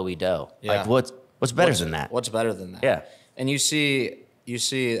soft pillowy dough. Yeah. Like what's better than that? What's better than that? Yeah. And you see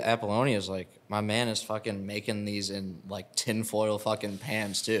Apollonia's like, my man is fucking making these in like tinfoil fucking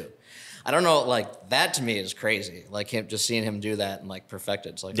pans too. I don't know, like that to me is crazy. Like seeing him do that and like perfect it.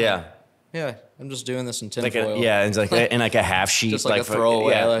 It's like, yeah, I'm just doing this in tinfoil. It's like in like a half sheet, just like a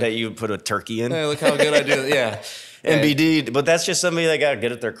throwaway, that you put a turkey in. Hey, look how good I do it. Yeah. MBD, but that's just somebody that got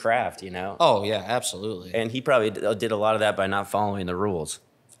good at their craft, you know? Oh yeah, absolutely. And he probably did a lot of that by not following the rules.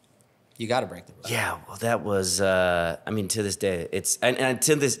 You got to break the rules. Yeah, well, that was. I mean, to this day, and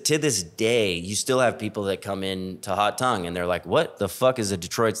to this day, you still have people that come in to Hot Tongue and they're like, "What the fuck is a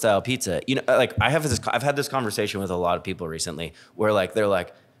Detroit style pizza?" You know, like I've had this conversation with a lot of people recently, where like they're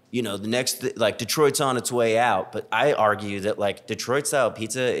like, you know, the next like Detroit's on its way out, but I argue that like Detroit style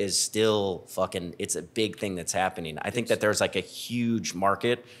pizza is still fucking. It's a big thing that's happening. I think that there's like a huge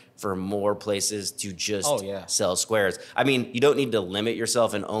market for more places to just sell squares. I mean, you don't need to limit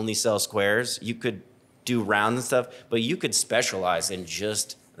yourself and only sell squares. You could do rounds and stuff, but you could specialize in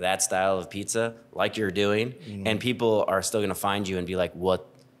just that style of pizza like you're doing, and people are still gonna find you and be like, what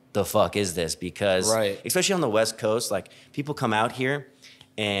the fuck is this? Because especially on the West Coast, like people come out here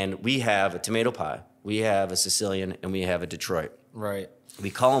and we have a tomato pie, we have a Sicilian, and we have a Detroit. Right. We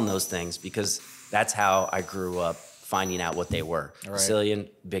call them those things because that's how I grew up finding out what they were. Right. Sicilian,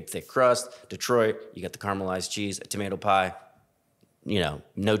 big thick crust. Detroit, you got the caramelized cheese. A tomato pie, you know,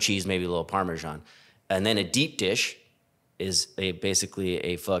 no cheese, maybe a little Parmesan. And then a deep dish is basically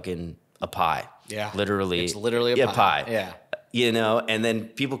a pie. Yeah. Literally. It's literally a pie. Yeah. You know, and then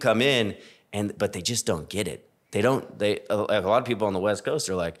people come in, but they just don't get it. A lot of people on the West Coast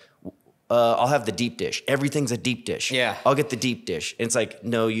are like, I'll have the deep dish. Everything's a deep dish. Yeah. I'll get the deep dish. And it's like,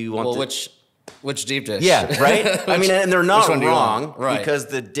 no, you want which deep dish? Yeah, right? I mean, and they're not wrong because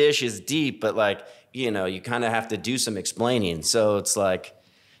the dish is deep, but like, you know, you kind of have to do some explaining. So it's like,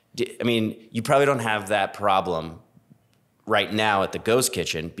 I mean, you probably don't have that problem right now at the Ghost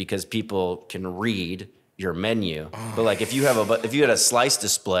Kitchen because people can read your menu. But like if you had a slice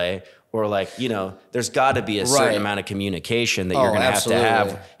display or like, you know, there's got to be a certain amount of communication that you're going to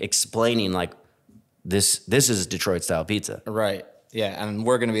have explaining like this is Detroit style pizza. Right. Yeah, and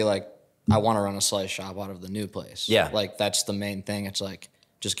we're going to be like, I want to run a slice shop out of the new place. Yeah. Like, that's the main thing. It's like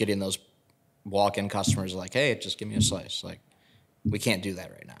just getting those walk-in customers like, hey, just give me a slice. Like, we can't do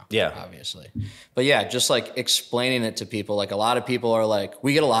that right now. Yeah. Obviously. But yeah, just like explaining it to people. Like, a lot of people are like,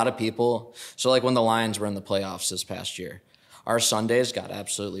 we get a lot of people. So, like, when the Lions were in the playoffs this past year, our Sundays got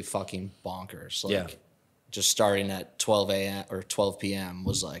absolutely fucking bonkers. Like, just starting at 12 a.m. or 12 p.m.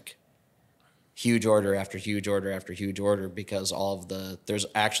 was like, huge order after huge order after huge order because there's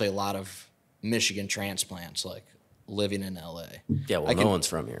actually a lot of Michigan transplants like living in LA. Yeah, well, no one's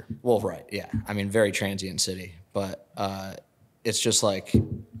from here. Well, right, yeah. I mean, very transient city, but it's just like,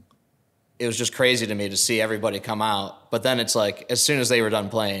 it was just crazy to me to see everybody come out. But then it's like, as soon as they were done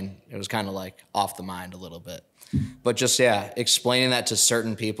playing, it was kind of like off the mind a little bit. But just, explaining that to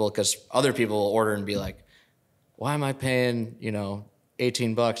certain people because other people will order and be like, why am I paying, you know,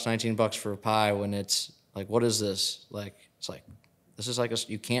 $18, $19 for a pie when it's like, what is this? Like, it's like, this is like,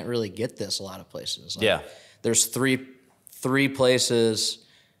 you can't really get this a lot of places. Like, there's three places,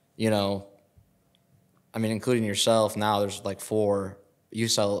 you know, I mean, including yourself, now there's like 4. You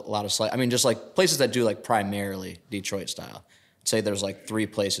sell a lot of I mean, just like places that do like primarily Detroit style. I'd say there's like 3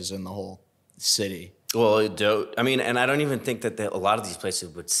 places in the whole city. Well, I mean, and I don't even think that a lot of these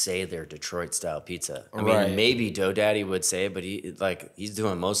places would say they're Detroit style pizza. I mean, maybe Dough Daddy would say it, but he's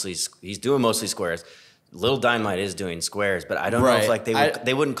doing mostly squares. Little Dynamite is doing squares, but I don't know if like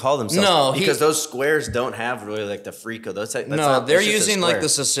they wouldn't call themselves because those squares don't have really like the frico. They're using like the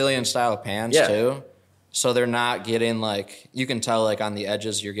Sicilian style pans too. So they're not getting like, you can tell like on the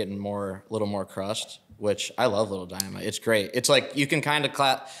edges you're getting a little more crust, which I love Little Dynamite. It's great. It's like you can kind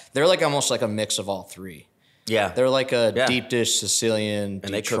of they're like almost like a mix of all 3. Yeah. They're like a deep dish Sicilian Detroit.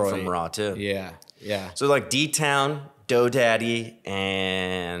 And they cook from raw too. Yeah. Yeah. So like D-Town, Dough Daddy,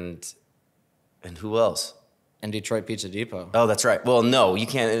 and who else? And Detroit Pizza Depot. Oh, that's right. Well, no, you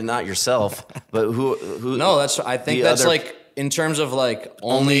can't, not yourself, but who? No, I think that's like, in terms of like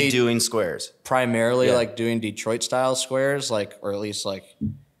only doing squares, primarily like doing Detroit style squares, like, or at least like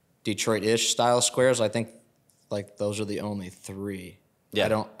Detroit-ish style squares. I think like those are the only 3.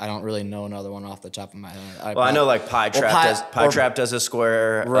 Yeah. I don't really know another one off the top of my head. I know like Pie Trap does a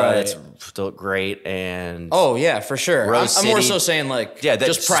square. Right. It's still great. And oh yeah, for sure. I'm more so saying like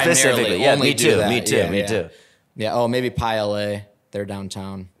just primarily. Yeah, me too. Me too. Yeah. Oh, maybe Pie LA. They're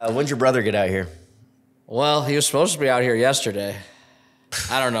downtown. When'd your brother get out here? Well, he was supposed to be out here yesterday.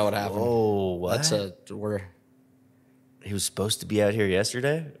 I don't know what happened. Oh, what? He was supposed to be out here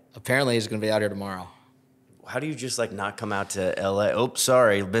yesterday? Apparently he's going to be out here tomorrow. How do you just like not come out to LA? Oh,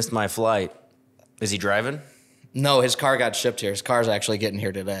 sorry, missed my flight. Is he driving? No, his car got shipped here. His car's actually getting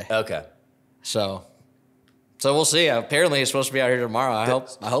here today. Okay. So we'll see. Apparently he's supposed to be out here tomorrow.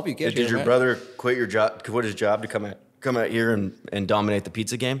 I hope you get here. Did your brother quit his job to come out here and dominate the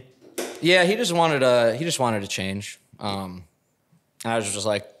pizza game? Yeah, he just wanted to change. I was just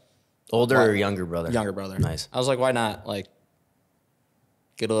like, older or younger brother? Younger brother. Nice. I was like, why not like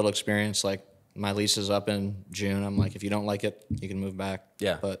get a little experience? Like my lease is up in June. I'm like, if you don't like it, you can move back.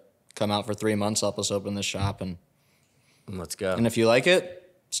 Yeah. But come out for 3 months, help us open this shop, and let's go. And if you like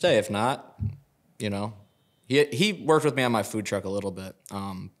it, stay. If not, he worked with me on my food truck a little bit.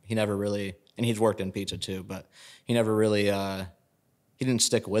 He never really, and he's worked in pizza too, but he never really. He didn't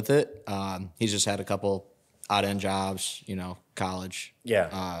stick with it. He's just had a couple odd-end jobs, college,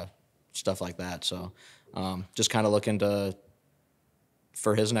 stuff like that. So just kind of looking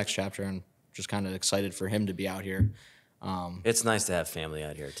for his next chapter, and just kind of excited for him to be out here. It's nice to have family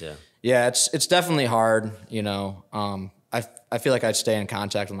out here too. Yeah, it's definitely hard. I feel like I stay in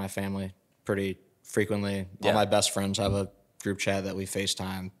contact with my family pretty frequently. All my best friends have a group chat that we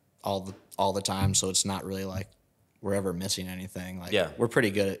FaceTime all the time, so it's not really like we're ever missing anything. Like we're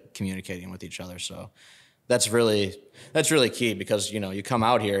pretty good at communicating with each other. So that's really key, because, you come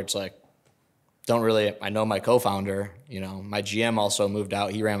out here, it's like, I know my co-founder, my GM also moved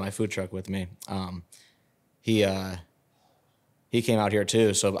out. He ran my food truck with me. He came out here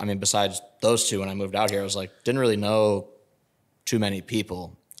too. So, I mean, besides those 2, when I moved out here, I was like, didn't really know too many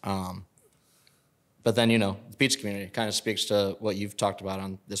people. But then, the pizza community kind of speaks to what you've talked about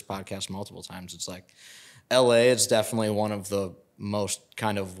on this podcast multiple times. It's like, LA is definitely one of the most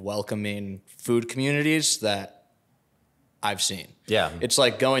kind of welcoming food communities that I've seen. Yeah. It's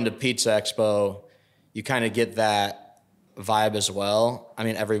like going to Pizza Expo, you kind of get that vibe as well. I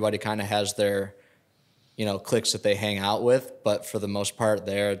mean, everybody kind of has their, cliques that they hang out with, but for the most part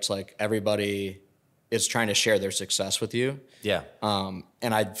there, it's like everybody is trying to share their success with you. Yeah. And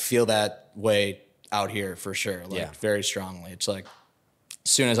I feel that way out here for sure, very strongly. It's like,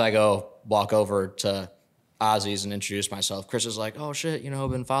 as soon as I walk over to Ozzy's and introduce myself, Chris is like, oh shit, I've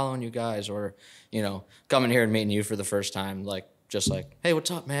been following you guys, or, coming here and meeting you for the first time, like, just like, hey,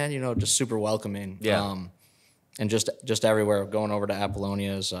 what's up, man? Just super welcoming. Yeah. And just everywhere, going over to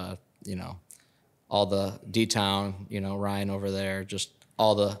Apollonia's, all the D-Town, Ryan over there, just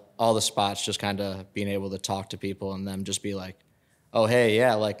all the spots, just kind of being able to talk to people and them just be like, oh, hey,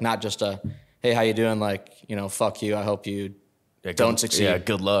 yeah, like, not just hey, how you doing? Like, fuck you, I hope you don't succeed. Yeah,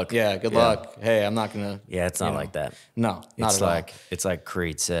 good luck. Yeah, good luck. Hey, I'm not gonna. Yeah, it's not like that. No, not at all. It's like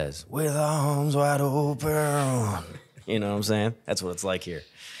Creed says, with arms wide open. You know what I'm saying? That's what it's like here.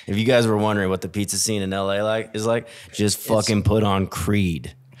 If you guys were wondering what the pizza scene in LA is like, just fucking put on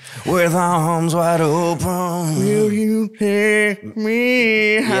Creed. With arms wide open. Will you take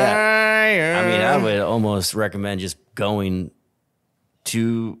me higher? I mean, I would almost recommend just going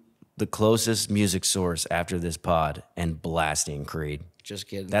to the closest music source after this pod and blasting Creed. Just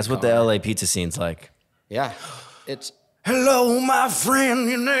kidding. That's what the LA pizza scene's like. Yeah. It's hello, my friend,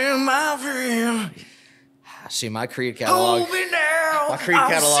 your name, my friend. See, my Creed catalog. Hold me now. My Creed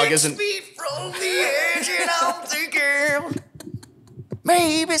catalog isn't. 6 feet from the crashing on the ground.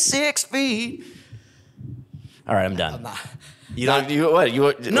 Maybe 6 feet. All right, I'm done. I'm not. You don't. You what?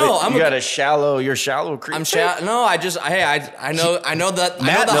 You No, wait, I'm you got a shallow. You're shallow creature. No, I just. Hey, I know that. Matt I know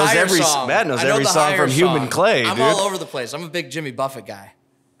the knows higher every song. Matt knows I know every the song higher from Human song. Clay. I'm dude. all over the place. I'm a big Jimmy Buffett guy.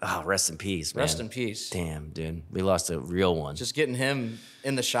 Oh, rest in peace, man. Rest in peace. Damn, dude, we lost a real one. Just getting him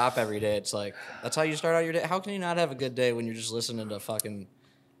in the shop every day. It's like that's how you start out your day. How can you not have a good day when you're just listening to fucking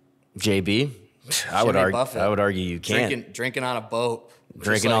JB? I would argue. I would argue you can't. Drinking on a boat.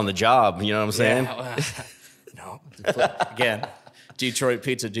 Drinking on the job. You know what I'm saying? Yeah, no. Again. Detroit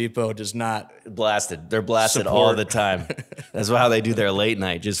Pizza Depot does not blasted. They're blasted support. all the time. That's how they do their late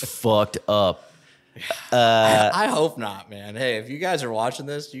night, just fucked up. I hope not, man. Hey, if you guys are watching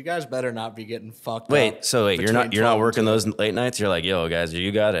this, you guys better not be getting fucked up. Wait, you're not working those late nights? You're like, yo, guys,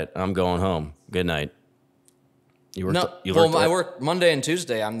 you got it. I'm going home. Good night. I work Monday and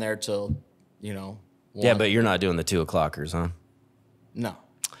Tuesday. I'm there till, 1. Yeah, but you're not doing the 2 o'clockers, huh? No.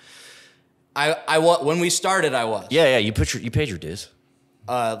 When we started, I was. Yeah. You paid your dues.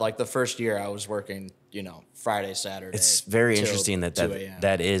 Like the first year, I was working, Friday, Saturday. It's very interesting that 2 a.m.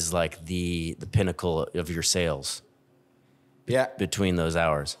 that is like the pinnacle of your sales. Yeah. Between those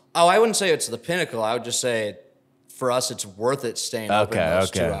hours. Oh, I wouldn't say it's the pinnacle. I would just say, for us, it's worth it staying open those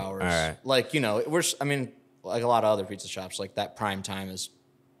 2 hours. All right. Like like a lot of other pizza shops, like that prime time is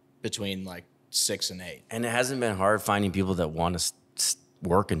between like 6 and 8. And it hasn't been hard finding people that want to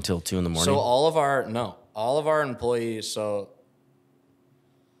work until 2 in the morning. So all of our employees, so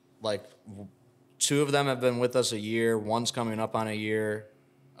like 2 of them have been with us a year. One's coming up on a year.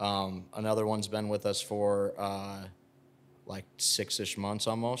 Another one's been with us for like 6-ish months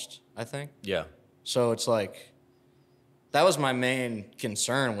almost, I think. Yeah. So it's like, that was my main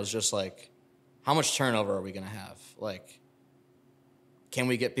concern, was just like, how much turnover are we going to have? Like, can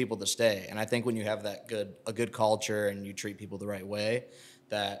we get people to stay? And I think when you have a good culture and you treat people the right way,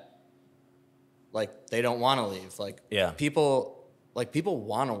 that like they don't want to leave. Like people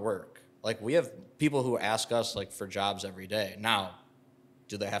want to work. Like we have people who ask us like for jobs every day. Now,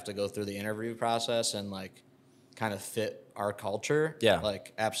 do they have to go through the interview process and like kind of fit our culture? Yeah.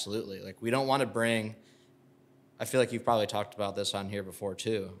 Like absolutely. Like we don't want to bring, I feel like you've probably talked about this on here before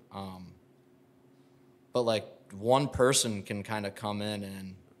too. But like one person can kind of come in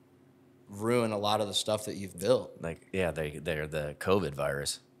and ruin a lot of the stuff that you've built. Like, yeah, they're the COVID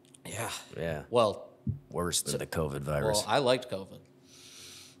virus. Yeah. Yeah. Well, worse than the COVID virus. Well, I liked COVID.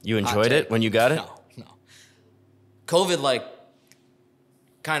 You enjoyed it when you got it? No. COVID, like,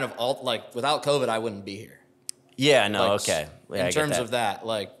 kind of without COVID, I wouldn't be here. Yeah, no, like, okay. Yeah, in terms of that,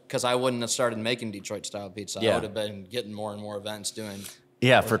 like, because I wouldn't have started making Detroit style pizza. Yeah. I would have been getting more and more events doing.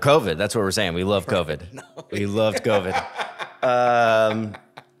 Yeah, for COVID. That's what we're saying. We love COVID. No. We loved COVID.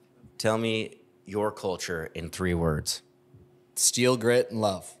 Tell me your culture in 3 words. Steel, grit, and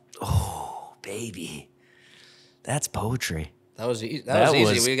love. Oh, baby. That's poetry. That was easy. That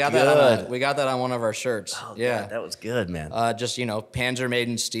was easy. We got that on one of our shirts. Oh, yeah. God, that was good, man. Just, pans are made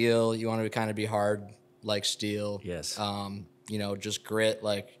in steel. You want to kind of be hard like steel. Yes. Just grit.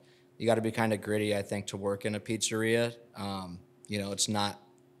 Like, you got to be kind of gritty, I think, to work in a pizzeria. It's not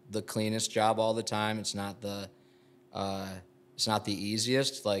the cleanest job all the time. It's not the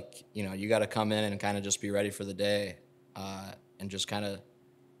easiest. Like, you got to come in and kind of just be ready for the day, and just kind of,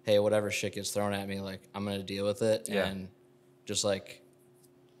 hey, whatever shit gets thrown at me, like I'm gonna deal with it, and just like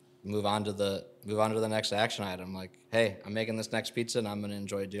move on to the next action item. Like, hey, I'm making this next pizza and I'm gonna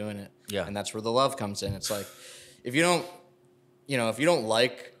enjoy doing it. Yeah. And that's where the love comes in. It's like, if you don't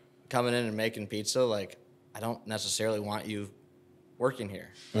like coming in and making pizza, like I don't necessarily want you working here.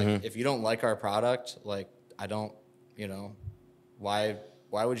 Like, if you don't like our product, like I don't, why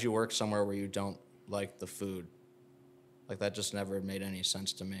would you work somewhere where you don't like the food? Like that just never made any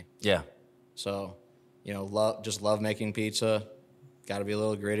sense to me. Yeah. So, love making pizza. Got to be a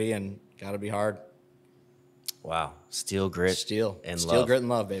little gritty and got to be hard. Wow. Steel, grit, and Steel, love. Grit, and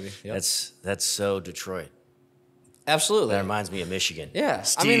love, baby. Yep. That's so Detroit. Absolutely. That reminds me of Michigan. Yeah.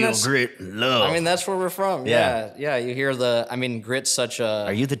 Steel, grit, and love. That's where we're from. Yeah. Yeah. You hear grit's such a...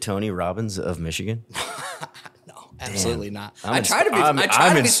 Are you the Tony Robbins of Michigan? No, absolutely not. I'm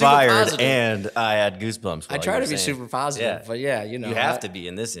I'm inspired and I had goosebumps. I try to be super positive, but yeah, you have to be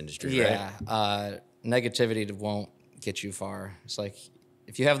in this industry, right? Yeah. Negativity won't get you far. It's like,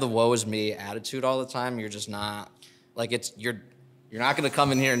 if you have the woe is me attitude all the time, you're just not, like, you're not going to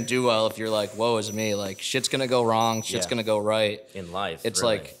come in here and do well if you're like, woe is me. Like, shit's going to go wrong, shit's going to go right. In life, it's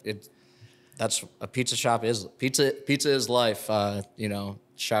really. like, that's a pizza shop is, pizza is life.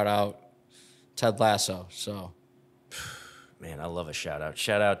 Shout out Ted Lasso, so. Man, I love a shout out.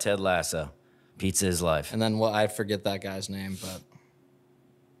 Shout out Ted Lasso. Pizza is life. And then I forget that guy's name,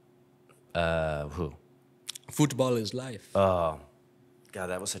 but Who? football is life. Oh, God,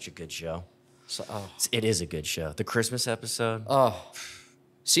 that was such a good show. So, It is a good show. The Christmas episode.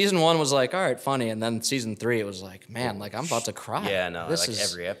 Season 1 was like, all right, funny, and then season 3, it was like, man, like I'm about to cry. Yeah, no, like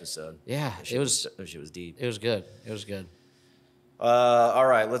every episode. Yeah, it was deep. It was good. It was good. All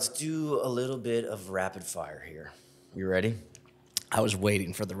right, let's do a little bit of rapid fire here. You ready? I was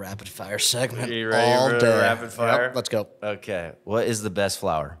waiting for the rapid fire segment. Are you ready all for day. the rapid fire? Yep, let's go. Okay. What is the best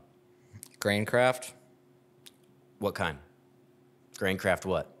flour? Graincraft. What kind? Graincraft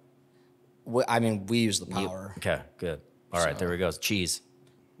what? I mean, we use the power. Okay, good. All right, there we go. Cheese.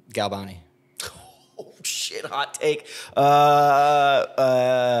 Galbani. Oh, shit, hot take.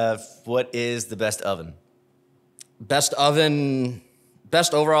 What is the best oven? Best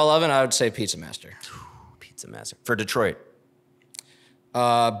overall oven, I would say Pizza Master. Pizza Master. For Detroit.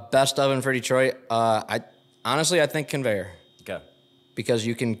 Best oven for Detroit, I think conveyor. Okay. Because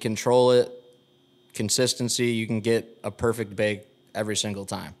you can control it, consistency, you can get a perfect bake every single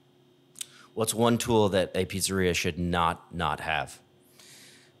time. What's one tool that a pizzeria should not have?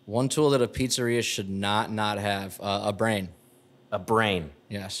 One tool that a pizzeria should not have, a brain. A brain.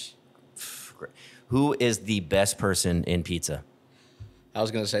 Yes. Who is the best person in pizza? I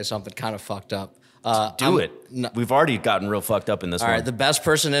was going to say something kind of fucked up. Do it. No. We've already gotten real fucked up in this one. All right, the best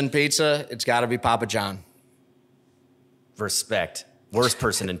person in pizza, it's got to be Papa John. Respect. Worst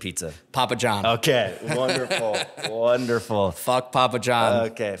person in pizza. Papa John. Okay, wonderful, wonderful. Fuck Papa John.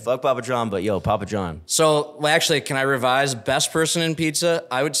 Okay, fuck Papa John, but yo, Papa John. So, well, actually, can I revise? Best person in pizza,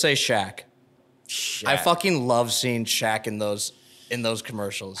 I would say Shaq. I fucking love seeing Shaq in those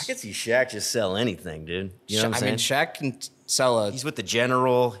commercials. I could see Shaq just sell anything, dude. You know what I'm saying? I mean, Shaq can sell He's with the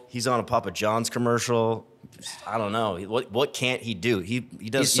General. He's on a Papa John's commercial. I don't know. What can't he do?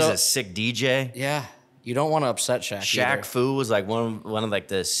 He's a sick DJ. Yeah. You don't want to upset Shaq. Shaq Fu was like one of like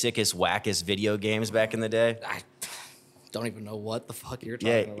the sickest, wackest video games back in the day. I don't even know what the fuck you're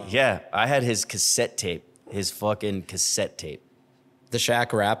talking about. Yeah. I had his cassette tape. His fucking cassette tape. The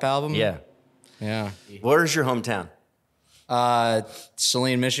Shaq rap album? Yeah. Yeah. Where's your hometown?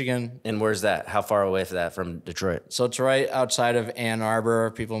 Saline, Michigan. And where's that? How far away is that from Detroit? So it's right outside of Ann Arbor.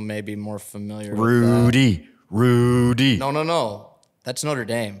 People may be more familiar with that. Rudy. No. That's Notre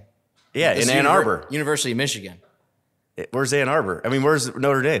Dame. Yeah, in Ann Arbor. University of Michigan. Where's Ann Arbor? I mean, where's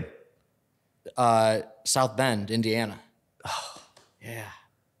Notre Dame? South Bend, Indiana. Oh, yeah.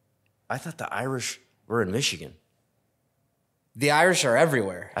 I thought the Irish were in Michigan. The Irish are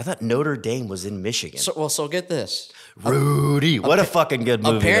everywhere. I thought Notre Dame was in Michigan. So get this. Rudy. What a fucking good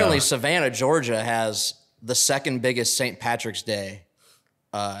movie. Apparently, Savannah, Georgia has the second biggest St. Patrick's Day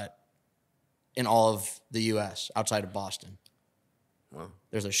in all of the U.S. outside of Boston. Well,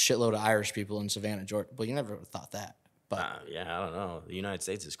 there's a shitload of Irish people in Savannah, Georgia. Well, you never would have thought that. But yeah, I don't know. The United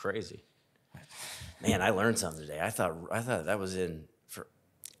States is crazy. Man, I learned something today. I thought that was in for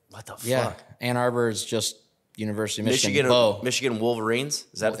what the fuck? Ann Arbor is just University of Michigan. Michigan Wolverines.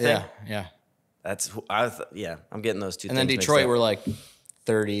 Is that a thing? Yeah. That's I'm getting those two. And then Detroit, we're like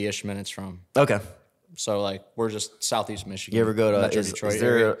 30-ish minutes from. Okay. So like we're just southeast Michigan. You ever go to Detroit? Is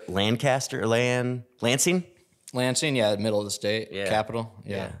there Lancaster or Lansing? Lansing, middle of the state, capital.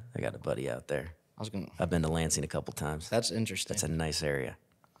 Yeah, I got a buddy out there. I've been to Lansing a couple times. That's interesting. That's a nice area.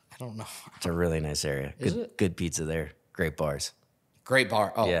 I don't know. It's a really nice area. Is it? Good pizza there. Great bars. Great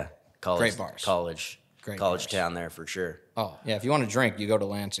bar. Oh, yeah. Great bars. College bars. town there for sure. Oh yeah, if you want to drink, you go to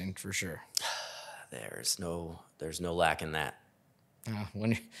Lansing for sure. There's no lack in that.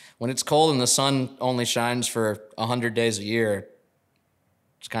 When it's cold and the sun only shines for 100 days a year,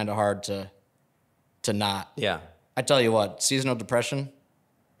 it's kind of hard to not. Yeah. I tell you what, seasonal depression.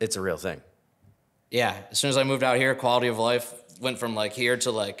 It's a real thing. Yeah. As soon as I moved out here, quality of life went from like here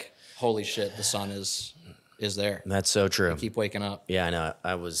to like, holy shit, the sun is there. That's so true. I keep waking up. Yeah, I know.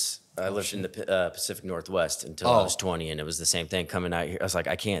 I lived in the Pacific Northwest until I was 20, and it was the same thing coming out here. I was like,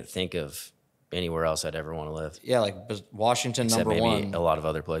 I can't think of anywhere else I'd ever want to live. Yeah, like Washington Except number maybe one. A lot of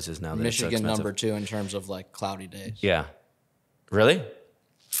other places now. Michigan number two in terms of like cloudy days. Yeah. Really?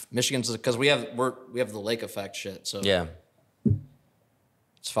 Michigan's because we have the lake effect shit. So yeah,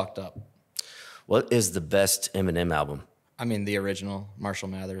 it's fucked up. What is the best Eminem album? I mean, the original Marshall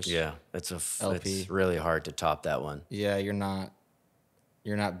Mathers. Yeah, it's really hard to top that one. Yeah, you're not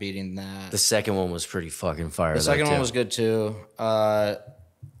beating that. The second one was pretty fucking fire. The second one was good too.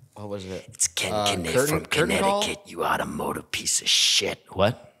 What was it? It's Ken Kenneth from Connecticut, you automotive piece of shit.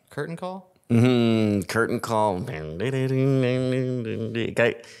 What? Curtain Call? Mm-hmm. Curtain Call.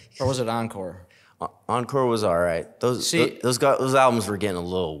 Or was it Encore? Encore was all right. Those albums were getting a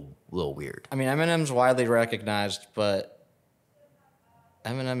little little weird. I mean, Eminem's widely recognized, but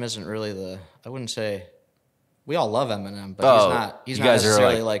Eminem isn't really I wouldn't say, we all love Eminem, but he's not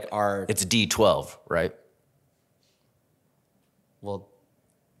necessarily like our. It's D12, right? Well,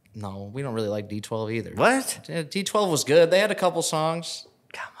 no, we don't really like D12 either. What? Yeah, D12 was good. They had a couple songs.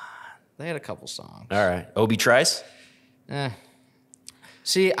 Come on. They had a couple songs. All right. Obi Trice?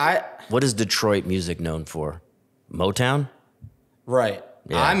 See, What is Detroit music known for? Motown? Right.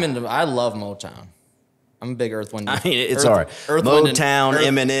 Yeah. I love Motown. I'm a big Earth, Wind. I mean, it's all right. Motown,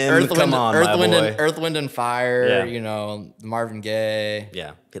 Eminem, come on, my boy. Earth, Wind and Fire. Yeah. Marvin Gaye.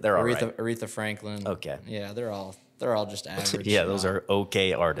 Yeah, they're all right. Aretha Franklin. Okay. Yeah, they're all just average. Yeah, those are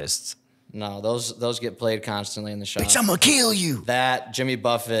okay artists. No, those get played constantly in the shop. Bitch, I'm gonna kill you. That Jimmy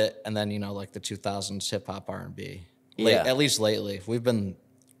Buffett, and then like the 2000s hip hop R&B. Yeah. At least lately,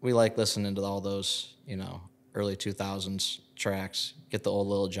 we like listening to all those early 2000s tracks. Get the old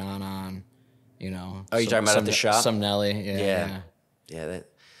Lil Jon on. Oh, you talking about at the shop? Some Nelly, yeah. The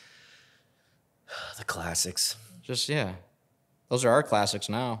classics. Those are our classics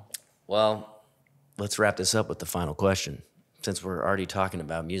now. Well, let's wrap this up with the final question, since we're already talking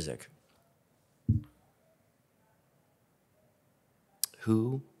about music.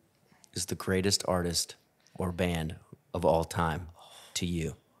 Who is the greatest artist or band of all time to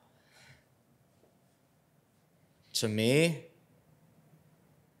you? To me,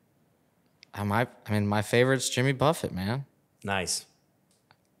 my favorite's Jimmy Buffett, man. Nice.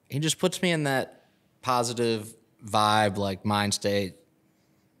 He just puts me in that positive vibe, like mind state.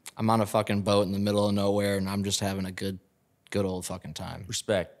 I'm on a fucking boat in the middle of nowhere, and I'm just having a good old fucking time.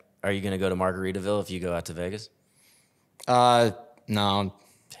 Respect. Are you going to go to Margaritaville if you go out to Vegas? No. Damn.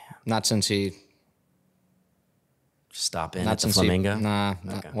 Not since he... Stop in at the Flamingo?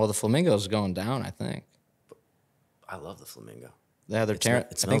 Okay. Well, the Flamingo's going down, I think. I love the Flamingo. Yeah, they're tearing...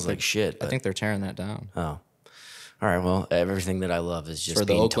 It smells like shit. I think they're tearing that down. Oh. All right, well, everything that I love is just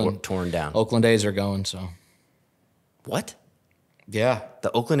being torn down. Oakland A's are going, so... What? Yeah.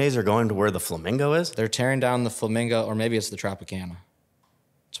 The Oakland A's are going to where the Flamingo is? They're tearing down the Flamingo, or maybe it's the Tropicana.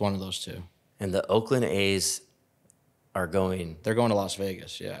 It's one of those two. And the Oakland A's are going... They're going to Las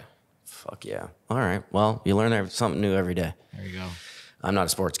Vegas, yeah. Fuck yeah. All right, well, you learn something new every day. There you go. I'm not a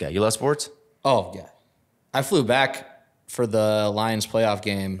sports guy. You love sports? Oh, yeah. I flew back for the Lions playoff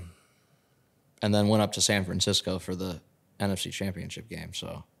game and then went up to San Francisco for the NFC Championship game,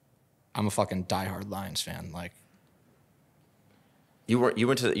 so I'm a fucking diehard Lions fan. Like... You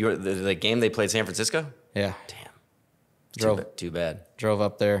went to the game they played San Francisco? Yeah. Damn. Too bad. Drove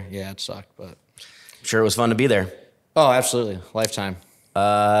up there. Yeah, it sucked, but... I'm sure it was fun to be there. Oh, absolutely. Lifetime.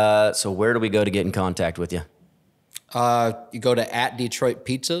 So where do we go to get in contact with you? You go to @Detroit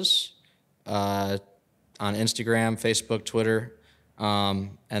Pizzas on Instagram, Facebook, Twitter.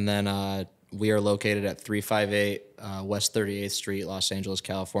 And then we are located at 358 West 38th Street, Los Angeles,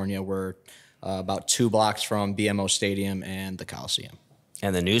 California. We're about 2 blocks from BMO Stadium and the Coliseum.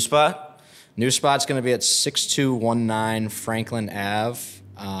 And the new spot? New spot's going to be at 6219 Franklin Ave,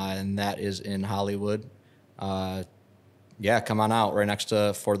 and that is in Hollywood. Yeah, come on out. Right next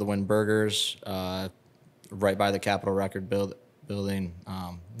to For the Win Burgers, right by the Capitol Record building.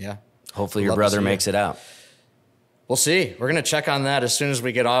 Yeah. Hopefully your brother makes it out. We'll see. We're gonna check on that as soon as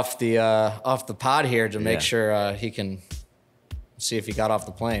we get off the pod here to make sure he can see if he got off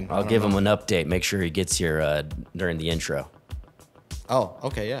the plane. I'll give him an update. Make sure he gets here during the intro. Oh,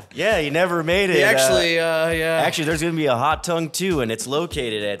 okay, yeah. Yeah, he never made it. He actually, yeah. Actually, there's going to be a Hot Tongue 2, and it's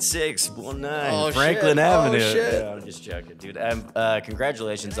located at 619 Franklin Avenue. Oh, shit. Yeah, I'm just joking, dude.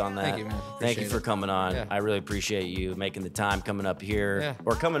 Congratulations on that. Thank you, man. Thank you for coming on. Yeah. I really appreciate you making the time coming up here. Yeah.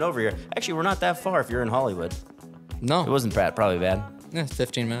 Or coming over here. Actually, we're not that far if you're in Hollywood. No. It wasn't probably bad. Yeah,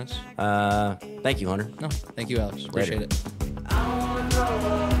 15 minutes. Thank you, Hunter. No, thank you, Alex. Appreciate it.